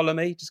have to follow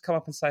me. Just come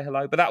up and say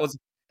hello. But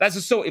that's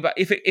a salty. But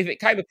if it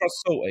came across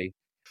salty,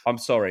 I'm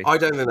sorry. I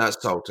don't think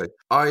that's salty.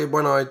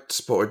 When I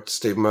supported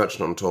Steve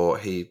Merchant on tour,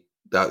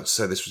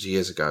 so this was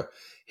years ago.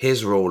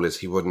 His rule is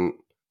he wouldn't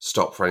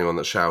stop for anyone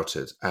that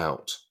shouted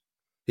out.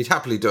 He'd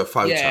happily do a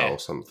photo or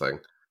something,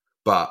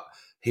 but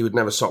he would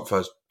never stop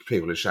for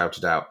people who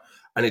shouted out.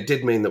 And it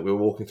did mean that we were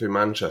walking through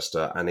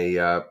Manchester, and he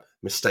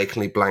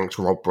mistakenly blanked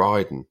Rob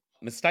Brydon.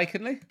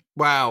 Mistakenly?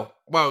 Wow.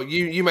 Well,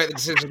 you make the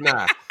decision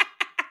there.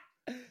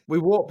 We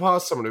walked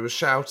past someone who was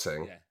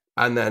shouting,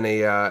 and then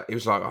he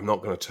was like, "I'm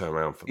not going to turn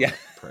around for that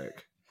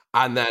prick."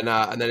 And then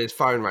his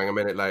phone rang a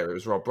minute later. It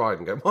was Rob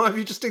Brydon going, "Why have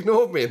you just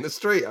ignored me in the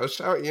street? I was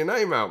shouting your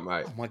name out,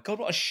 mate." Oh my God,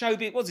 what a show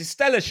it was! It's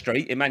Stella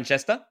Street in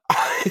Manchester.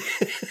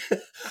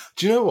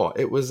 Do you know what?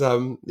 It was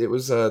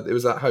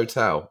that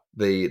hotel,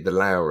 the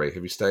Lowry.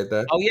 Have you stayed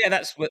there? Oh yeah,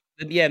 that's what.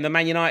 Yeah, the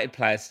Man United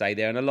players stay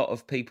there, and a lot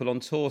of people on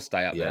tour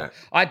stay up there.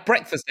 I had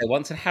breakfast there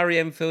once, and Harry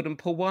Enfield and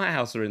Paul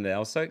Whitehouse were in there. I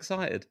was so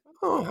excited.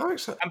 Oh, how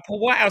exciting! And Paul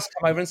Whitehouse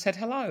came over and said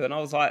hello, and I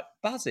was like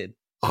buzzing.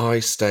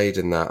 I stayed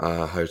in that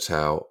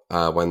hotel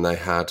when they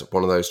had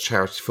one of those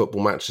charity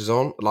football matches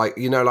on, like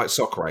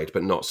Soccer Aid,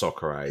 but not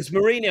Soccer Aid. Because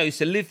Mourinho used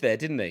to live there,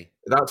 didn't he?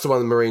 That's the one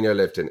that Mourinho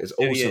lived in. It's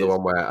also the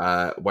one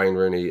where Wayne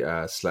Rooney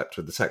slept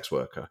with the sex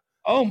worker.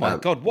 Oh my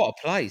God, what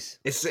a place!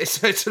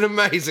 It's an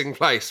amazing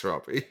place,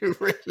 Rob.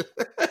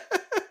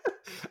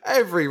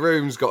 Every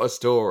room's got a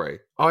story.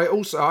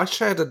 I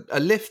shared a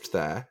lift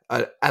there,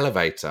 an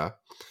elevator,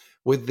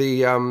 with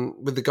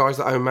the guys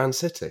that own Man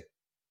City.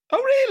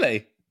 Oh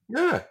really?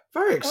 Yeah,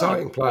 very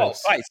exciting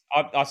place.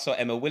 I saw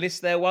Emma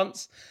Willis there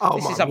once. Oh,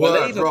 this my is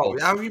unbelievable.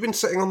 word, Rob. How have you been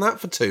sitting on that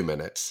for 2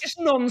 minutes? It's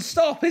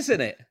non-stop, isn't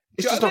it?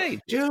 Do you know what I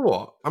mean? Do you know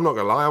what? I'm not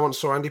going to lie. I once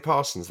saw Andy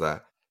Parsons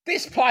there.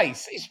 This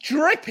place is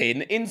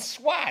dripping in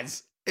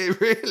swaz. It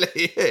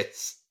really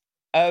is.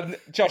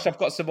 Josh, I've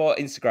got some more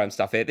Instagram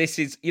stuff here. This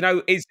is,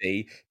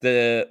 Izzy,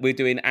 we're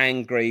doing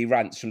angry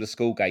rants from the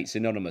school gates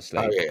anonymously.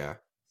 Oh, yeah.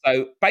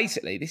 So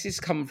basically, this has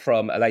come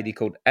from a lady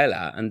called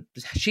Ella, and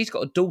she's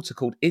got a daughter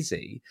called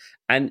Izzy,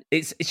 and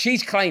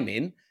she's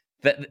claiming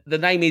that the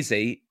name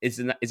Izzy is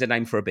a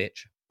name for a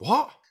bitch.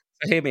 What?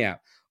 So hear me out.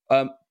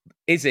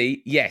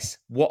 Izzy, yes,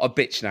 what a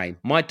bitch name.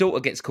 My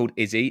daughter gets called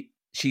Izzy.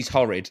 She's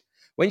horrid.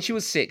 When she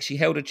was 6, she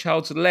held a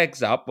child's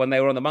legs up when they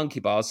were on the monkey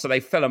bars, so they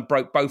fell and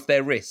broke both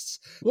their wrists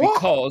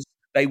because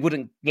they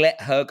wouldn't let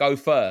her go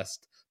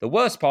first. The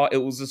worst part, it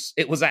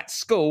was at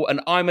school,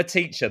 and I'm a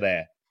teacher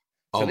there.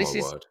 So this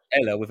is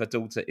Ella with her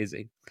daughter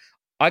Izzy.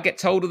 I get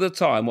told all the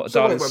time what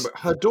wait,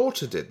 her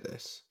daughter did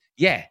this?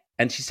 Yeah,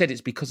 and she said it's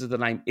because of the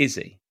name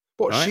Izzy.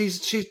 What, right?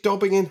 She's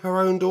dobbing in her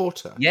own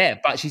daughter? Yeah,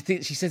 but she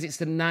says it's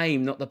the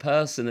name, not the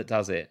person that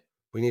does it.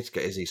 We need to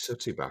get Izzy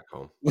Sooty back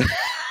on. No,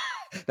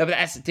 but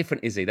that's a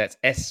different Izzy. That's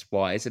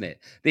S-Y, isn't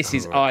it? This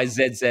is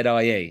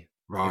I-Z-Z-I-E.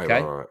 Right,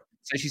 okay? right.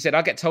 So she said,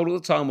 I get told all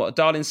the time what a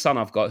darling son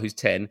I've got who's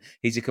 10.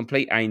 He's a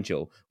complete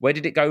angel. Where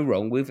did it go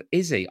wrong with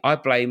Izzy? I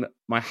blame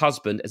my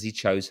husband as he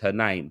chose her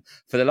name.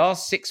 For the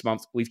last 6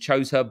 months, we've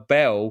chose her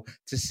Belle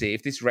to see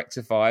if this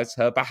rectifies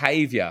her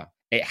behaviour.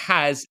 It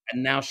has,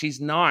 and now she's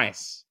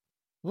nice.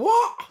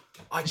 What?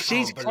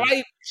 She's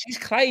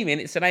claiming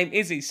it's the name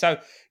Izzy. So,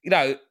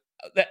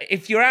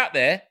 if you're out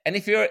there and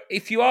if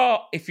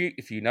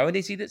you know an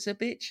Izzy that's a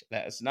bitch,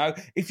 let us know.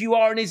 If you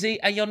are an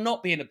Izzy and you're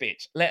not being a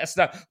bitch, let us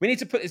know. We need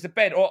to put this to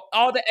bed. Or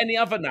are there any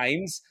other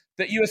names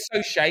that you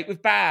associate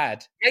with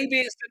bad? Maybe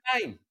it's the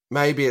name.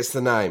 Maybe it's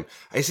the name.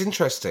 It's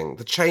interesting.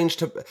 The change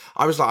to...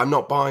 I was like, I'm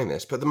not buying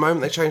this. But the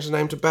moment they changed the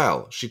name to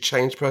Belle, she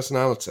changed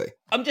personality.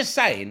 I'm just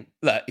saying,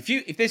 look,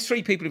 if there's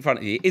 3 people in front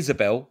of you,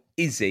 Isabel,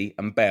 Izzy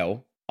and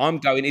Belle, I'm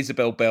going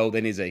Isabel, Belle,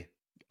 then Izzy.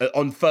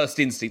 On first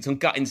instincts, on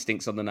gut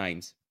instincts on the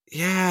names.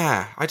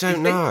 Yeah, I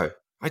don't know.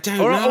 I don't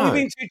know. Are we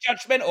being too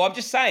judgmental? I'm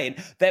just saying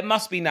there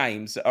must be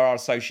names that are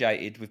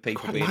associated with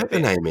people being. I like the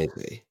name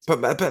Izzy,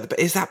 but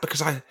is that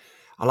because I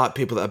like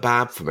people that are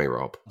bad for me,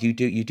 Rob? You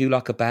do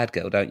like a bad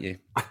girl, don't you?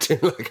 I do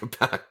like a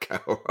bad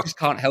girl. Rob. Just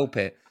can't help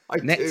it.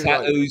 Neck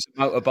tattoos,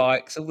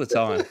 motorbikes, all the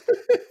time.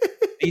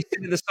 Are you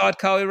still in the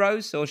sidecar with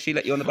Rose, or she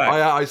let you on the back?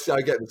 I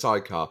get in the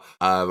sidecar,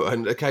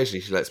 and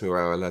occasionally she lets me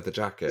wear a leather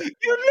jacket.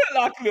 You look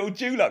like a little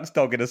Dulux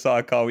dog in a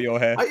sidecar with your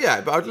hair. Yeah,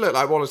 but I'd look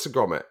like Wallace and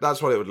Gromit.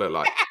 That's what it would look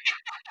like.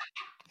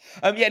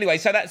 Anyway,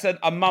 so that's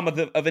a mum of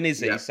an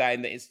Izzy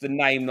saying that it's the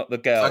name, not the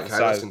girl. Okay, so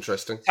that's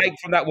interesting. Take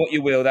from that what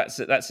you will. That's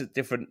a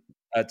different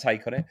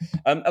take on it.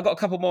 I've got a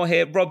couple more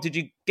here. Rob, did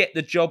you get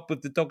the job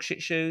with the dog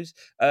shit shoes?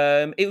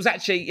 It was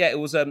actually, it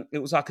was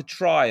like a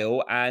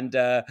trial, and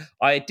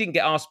I didn't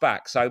get asked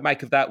back. So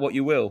make of that what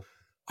you will.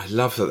 I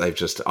love that they've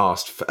just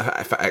asked for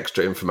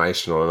extra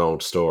information on an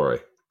old story.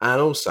 And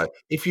also,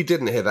 if you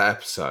didn't hear that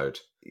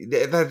episode,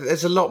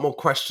 there's a lot more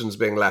questions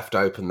being left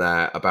open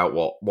there about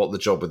what the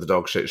job with the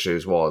dog shit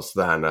shoes was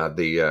than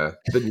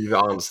you've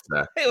answered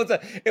there.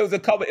 It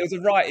was a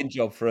writing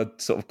job for a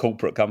sort of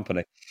corporate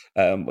company,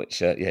 which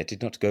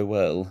did not go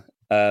well.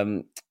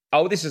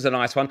 This is a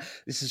nice one.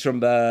 This is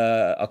from,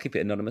 I'll keep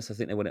it anonymous. I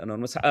think they want it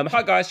anonymous.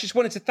 Hi, guys. Just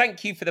wanted to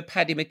thank you for the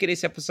Paddy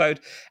McGuinness episode.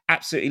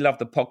 Absolutely love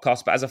the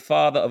podcast. But as a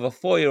father of a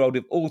 4-year-old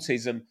with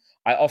autism,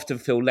 I often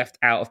feel left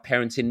out of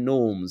parenting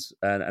norms,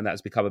 and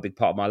that's become a big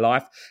part of my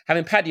life.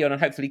 Having Paddy on and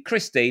hopefully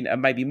Christine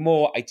and maybe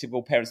more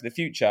atypical parents in the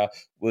future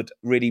would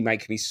really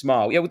make me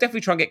smile. Yeah, we'll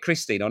definitely try and get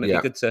Christine on. It'd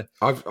be good to...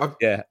 I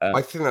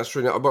think that's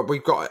really... But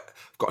we've got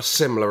a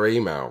similar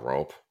email,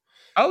 Rob.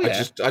 Oh,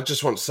 yeah. I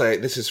just want to say,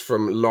 this is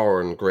from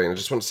Lauren Green. I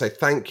just want to say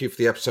thank you for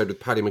the episode with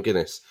Paddy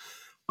McGuinness.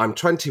 I'm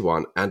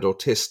 21 and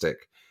autistic,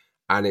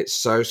 and it's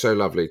so, so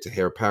lovely to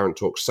hear a parent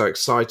talk so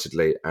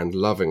excitedly and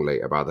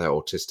lovingly about their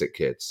autistic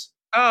kids.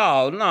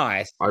 Oh,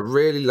 nice. I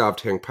really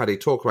loved hearing Paddy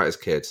talk about his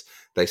kids.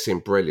 They seem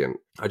brilliant.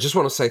 I just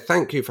want to say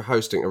thank you for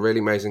hosting a really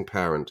amazing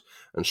parent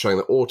and showing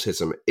that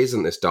autism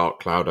isn't this dark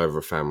cloud over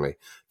a family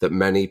that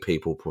many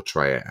people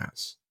portray it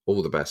as.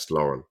 All the best,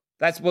 Lauren.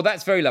 That's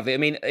very lovely. I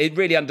mean, it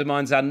really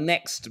undermines our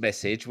next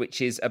message,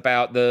 which is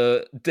about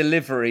the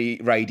delivery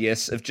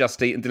radius of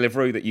Just Eat and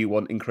Deliveroo that you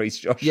want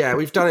increased, Josh. Yeah,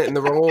 we've done it in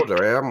the wrong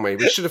order, haven't we?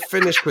 We should have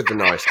finished with the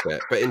nice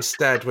bit, but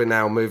instead we're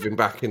now moving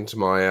back into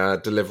my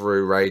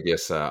Deliveroo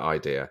radius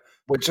idea,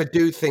 which I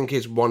do think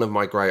is one of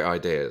my great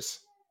ideas.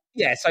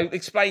 Yeah, so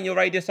explain your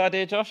radius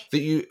idea, Josh.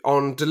 That you,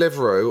 on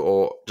Deliveroo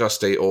or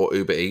Just Eat or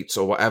Uber Eats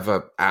or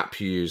whatever app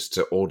you use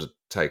to order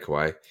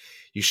takeaway,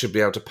 you should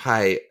be able to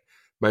pay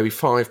maybe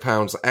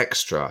 £5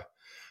 extra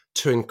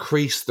to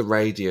increase the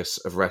radius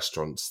of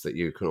restaurants that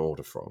you can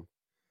order from.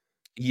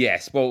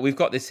 Yes, well, we've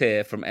got this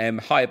here from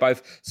Hi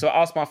both. So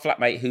I asked my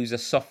flatmate, who's a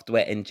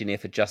software engineer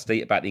for Just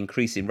Eat, about the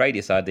increasing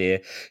radius idea.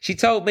 She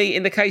told me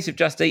in the case of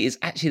Just Eat, it's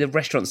actually the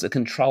restaurants that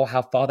control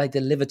how far they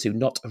deliver to,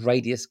 not a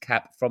radius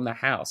cap from the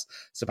house.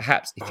 So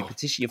perhaps if you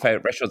petition your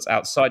favourite restaurants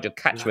outside your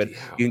catchment,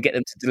 you can get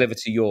them to deliver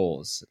to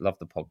yours. Love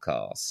the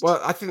podcast. Well,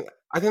 I think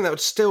that would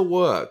still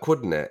work,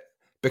 wouldn't it?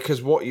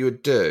 Because what you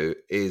would do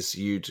is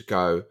you'd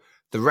go,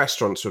 the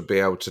restaurants would be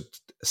able to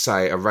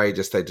say a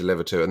radius they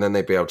deliver to, and then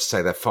they'd be able to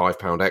say their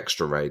 £5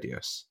 extra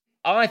radius.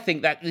 I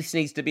think that this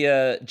needs to be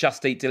a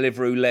Just Eat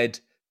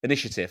Deliveroo-led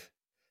initiative.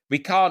 We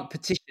can't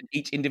petition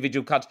each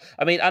individual country.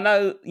 I mean, I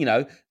know,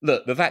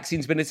 look, the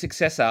vaccine's been a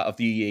success out of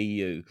the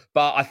EU,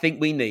 but I think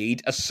we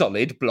need a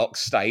solid block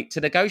state to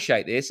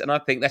negotiate this, and I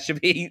think that should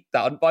be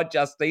done by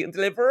Just Eat and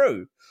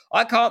Deliveroo.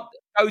 I can't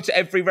go to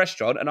every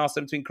restaurant and ask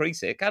them to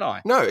increase it, can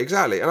I? No,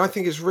 exactly. And I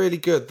think it's really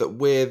good that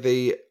we're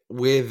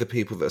the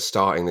people that are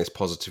starting this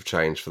positive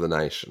change for the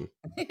nation.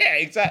 Yeah,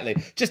 exactly.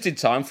 Just in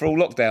time for all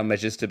lockdown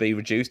measures to be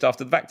reduced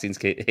after the vaccines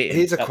hit.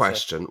 Here's a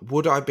question.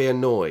 Would I be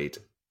annoyed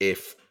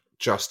if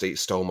Just Eat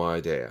stole my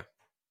idea?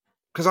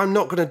 Because I'm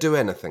not going to do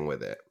anything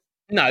with it.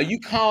 No, you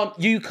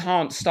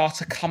can't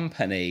start a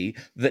company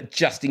that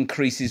just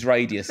increases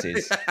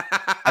radiuses.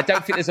 I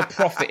don't think there's a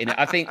profit in it.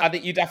 I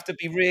think you'd have to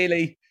be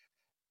really...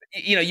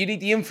 you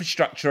need the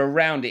infrastructure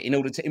around it in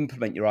order to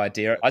implement your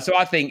idea. So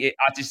I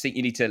just think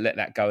you need to let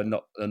that go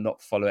and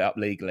not follow it up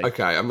legally.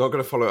 Okay, I'm not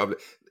going to follow it up.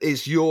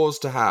 It's yours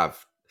to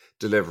have.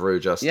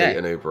 Deliveroo, Just Eat,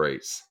 and Uber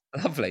Eats.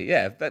 Lovely,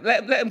 yeah. But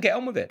let them get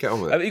on with it. Get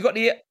on with it. You got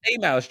any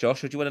emails,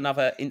 Josh, or do you want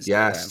another Instagram?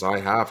 Yes, I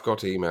have got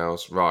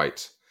emails.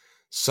 Right.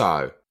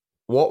 So,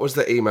 what was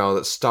the email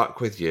that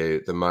stuck with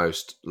you the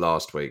most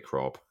last week,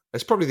 Rob?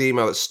 It's probably the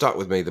email that stuck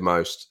with me the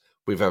most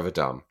we've ever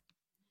done.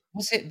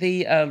 Was it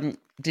the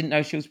didn't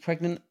know she was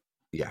pregnant?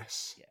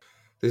 Yes. Yeah.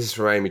 This is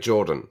from Amy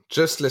Jordan.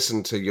 Just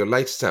listened to your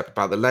latest ep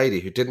about the lady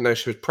who didn't know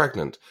she was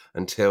pregnant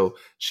until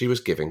she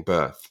was giving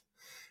birth.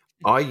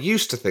 I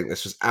used to think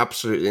this was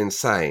absolutely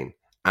insane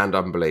and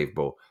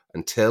unbelievable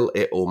until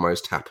it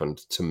almost happened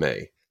to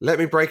me. Let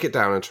me break it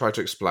down and try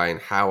to explain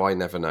how I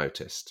never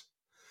noticed.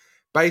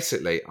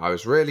 Basically, I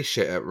was really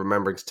shit at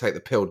remembering to take the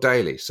pill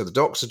daily, so the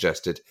doc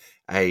suggested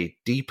a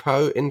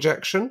depot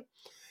injection.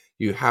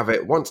 You have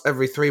it once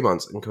every 3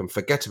 months and can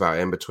forget about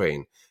it in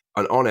between.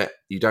 And on it,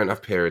 you don't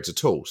have periods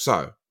at all.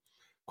 So,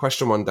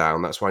 question 1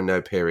 down, that's why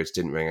no periods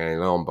didn't ring any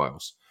alarm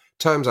bells.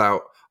 Turns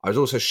out, I was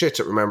also shit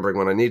at remembering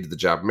when I needed the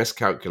jab,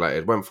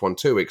 miscalculated, went for one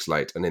 2 weeks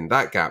late, and in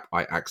that gap,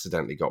 I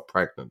accidentally got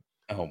pregnant.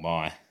 Oh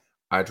my.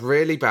 I had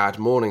really bad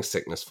morning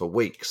sickness for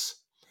weeks,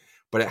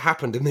 but it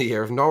happened in the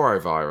year of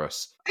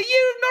norovirus. A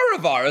year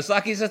of norovirus,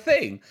 like, is a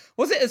thing.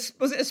 Was it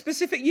a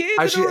specific year?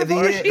 Actually, the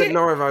year that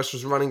norovirus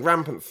was running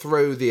rampant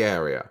through the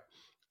area.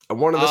 And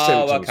one of the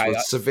symptoms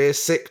was severe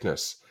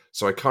sickness,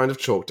 so I kind of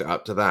chalked it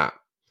up to that.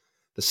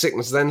 The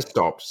sickness then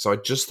stopped, so I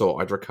just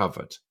thought I'd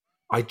recovered.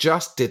 I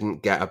just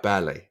didn't get a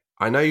belly.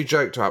 I know you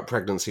joked about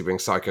pregnancy being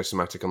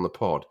psychosomatic on the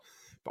pod,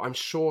 but I'm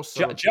sure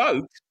some...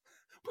 Joked?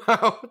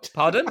 Well,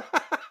 pardon?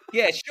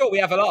 Yeah, sure, we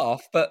have a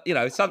laugh, but, you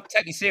know,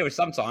 take me serious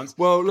sometimes.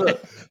 Well,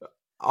 look,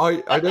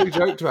 I know you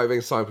joked about it being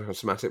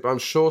psychosomatic, but I'm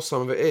sure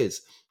some of it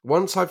is.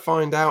 Once I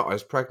find out I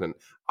was pregnant,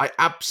 I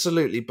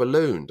absolutely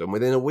ballooned, and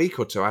within a week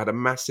or two, I had a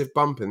massive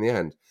bump in the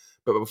end.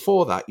 But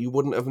before that, you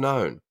wouldn't have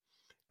known.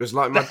 It was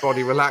like my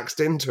body relaxed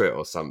into it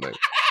or something.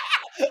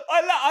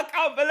 I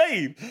can't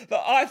believe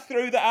that I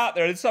threw that out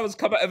there and someone's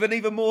come up with an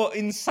even more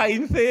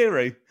insane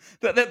theory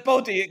that their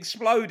body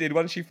exploded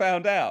when she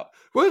found out.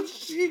 Well,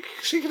 she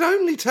can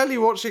only tell you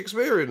what she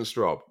experienced,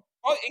 Rob.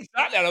 Oh,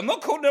 exactly. I'm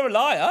not calling her a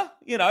liar,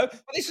 you know.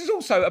 But this is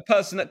also a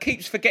person that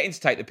keeps forgetting to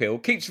take the pill,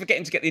 keeps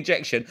forgetting to get the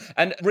injection,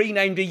 and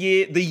renamed the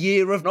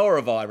year of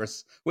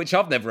norovirus, which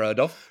I've never heard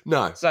of.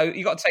 No. So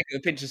you got to take it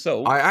with a pinch of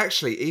salt. I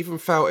actually even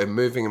felt it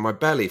moving in my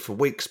belly for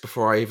weeks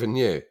before I even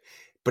knew.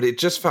 But it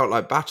just felt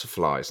like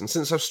butterflies. And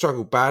since I've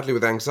struggled badly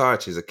with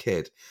anxiety as a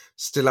kid,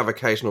 still have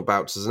occasional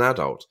bouts as an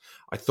adult,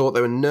 I thought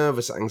they were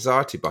nervous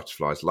anxiety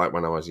butterflies like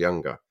when I was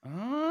younger.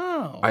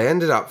 Oh. I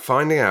ended up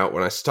finding out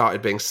when I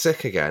started being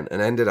sick again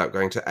and ended up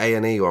going to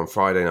A&E on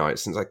Friday night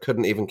since I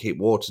couldn't even keep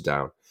water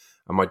down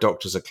and my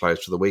doctors are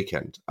closed for the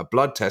weekend. A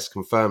blood test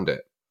confirmed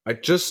it. I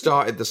just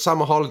started the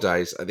summer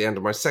holidays at the end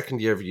of my second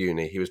year of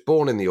uni. He was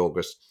born in the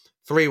August,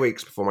 3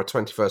 weeks before my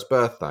 21st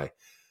birthday.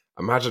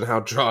 Imagine how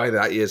dry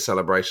that year's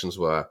celebrations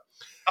were.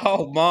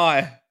 Oh,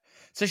 my.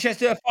 So she has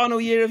to do a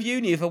final year of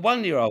uni for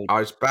 1-year-old. I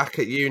was back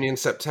at uni in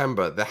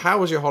September. How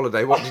was your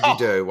holiday? What did you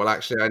do? Well,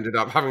 actually, I ended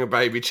up having a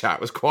baby chat.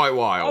 It was quite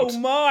wild. Oh,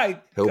 my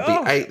He'll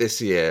God. be 8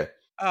 this year.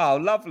 Oh,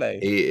 lovely.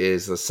 He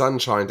is the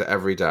sunshine to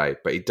every day,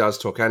 but he does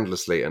talk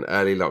endlessly and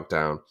early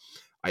lockdown.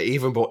 I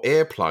even bought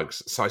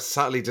earplugs, so I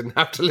sadly didn't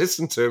have to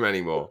listen to him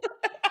anymore.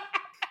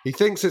 He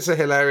thinks it's a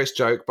hilarious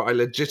joke, but I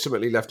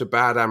legitimately left a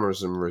bad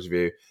Amazon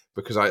review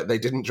because they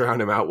didn't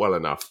drown him out well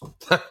enough.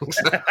 Thanks.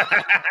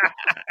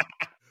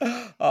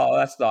 Oh,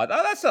 that's nice.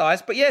 Oh, that's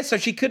nice. But yeah, so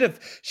she could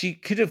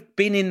have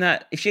been in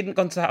that. If she hadn't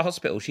gone to that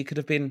hospital, she could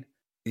have been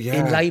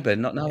in labour,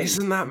 not knowing.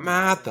 Isn't that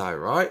mad though?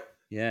 Right?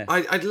 Yeah.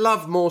 I'd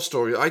love more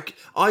stories.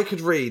 I could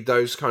read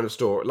those kind of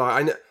stories.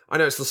 Like I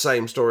know it's the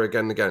same story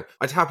again and again.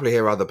 I'd happily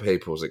hear other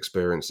people's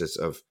experiences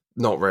of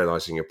not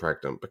realising you're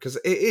pregnant because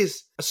it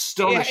is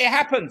astonishing. Yeah, it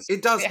happens.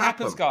 It does happen.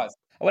 Happens, guys.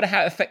 I wonder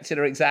how it affected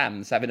her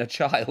exams having a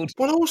child.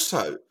 Well,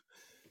 also,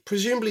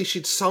 presumably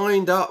she'd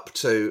signed up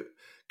to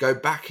go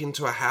back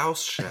into a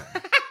house share.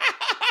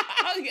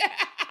 Yeah.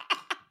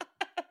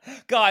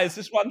 Guys,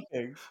 just one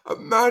thing.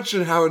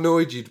 Imagine how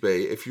annoyed you'd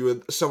be if you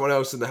were someone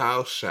else in the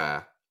house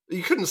share.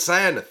 You couldn't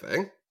say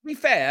anything. To be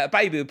fair, a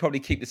baby would probably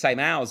keep the same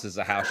hours as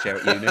a house share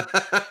at uni.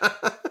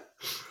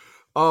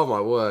 Oh,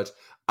 my word.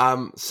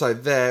 So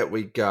there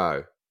we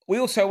go. We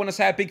also want to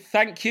say a big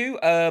thank you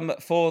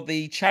for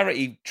the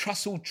charity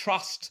Trussell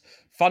Trust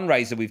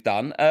fundraiser we've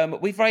done.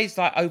 We've raised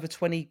like over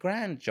 20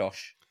 grand,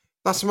 Josh.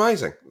 That's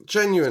amazing.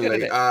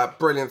 Genuinely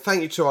brilliant.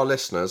 Thank you to our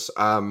listeners.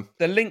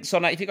 The links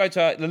on that, if you go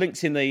to the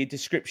links in the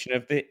description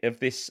of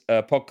this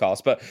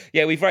podcast. But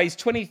yeah, we've raised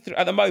 23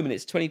 at the moment.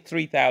 It's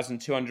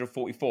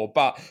 23,244.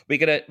 But we're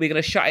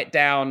gonna shut it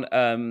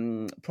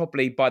down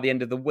probably by the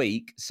end of the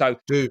week. So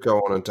do go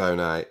on and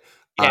donate.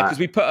 Yeah, because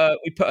we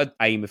put an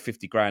aim of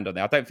 50 grand on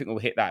there. I don't think we'll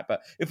hit that,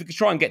 but if we could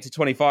try and get to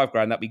 25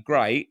 grand, that'd be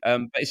great.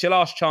 But it's your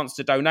last chance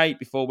to donate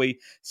before we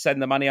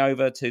send the money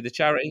over to the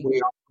charity.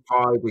 We are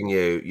providing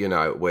you,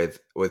 with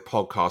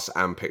podcasts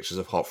and pictures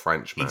of hot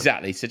Frenchmen.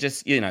 Exactly. So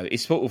just,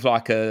 it's sort of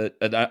like an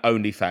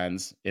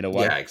OnlyFans in a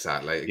way. Yeah,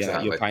 exactly.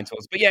 You're paying to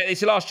us. But yeah,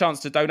 it's your last chance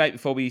to donate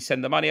before we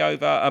send the money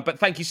over. But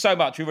thank you so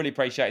much. We really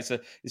appreciate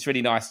it. It's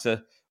really nice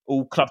to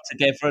all club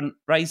together and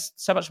raise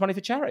so much money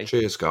for charity.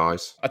 Cheers,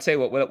 guys. I'll tell you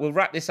what, we'll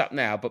wrap this up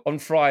now, but on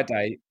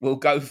Friday, we'll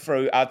go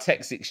through our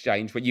text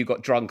exchange when you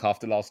got drunk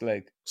after last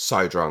leg.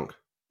 So drunk.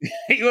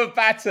 You were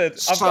battered.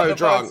 So I've got the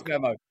drunk. voice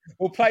memo.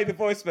 We'll play the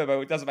voice memo.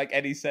 It doesn't make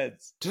any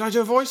sense. Did I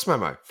do a voice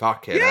memo?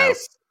 Fuck it.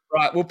 Yes.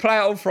 Right, we'll play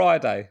it on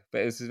Friday,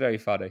 but it was very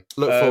funny.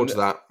 Look forward to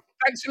that.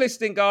 Thanks for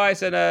listening,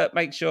 guys, and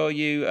make sure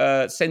you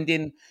send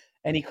in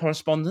any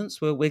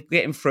correspondence. We're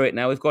getting through it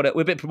now.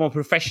 We're a bit more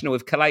professional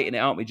with collating it,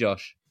 aren't we,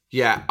 Josh?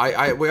 Yeah,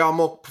 we are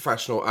more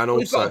professional, and We've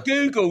also got a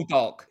Google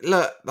Doc.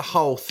 Look, the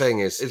whole thing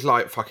is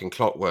like fucking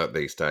clockwork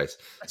these days.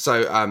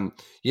 So,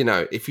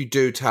 if you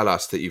do tell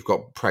us that you've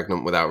got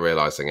pregnant without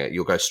realising it,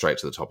 you'll go straight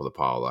to the top of the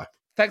pile, though.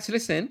 Thanks for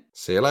listening.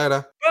 See you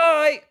later.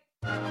 Bye.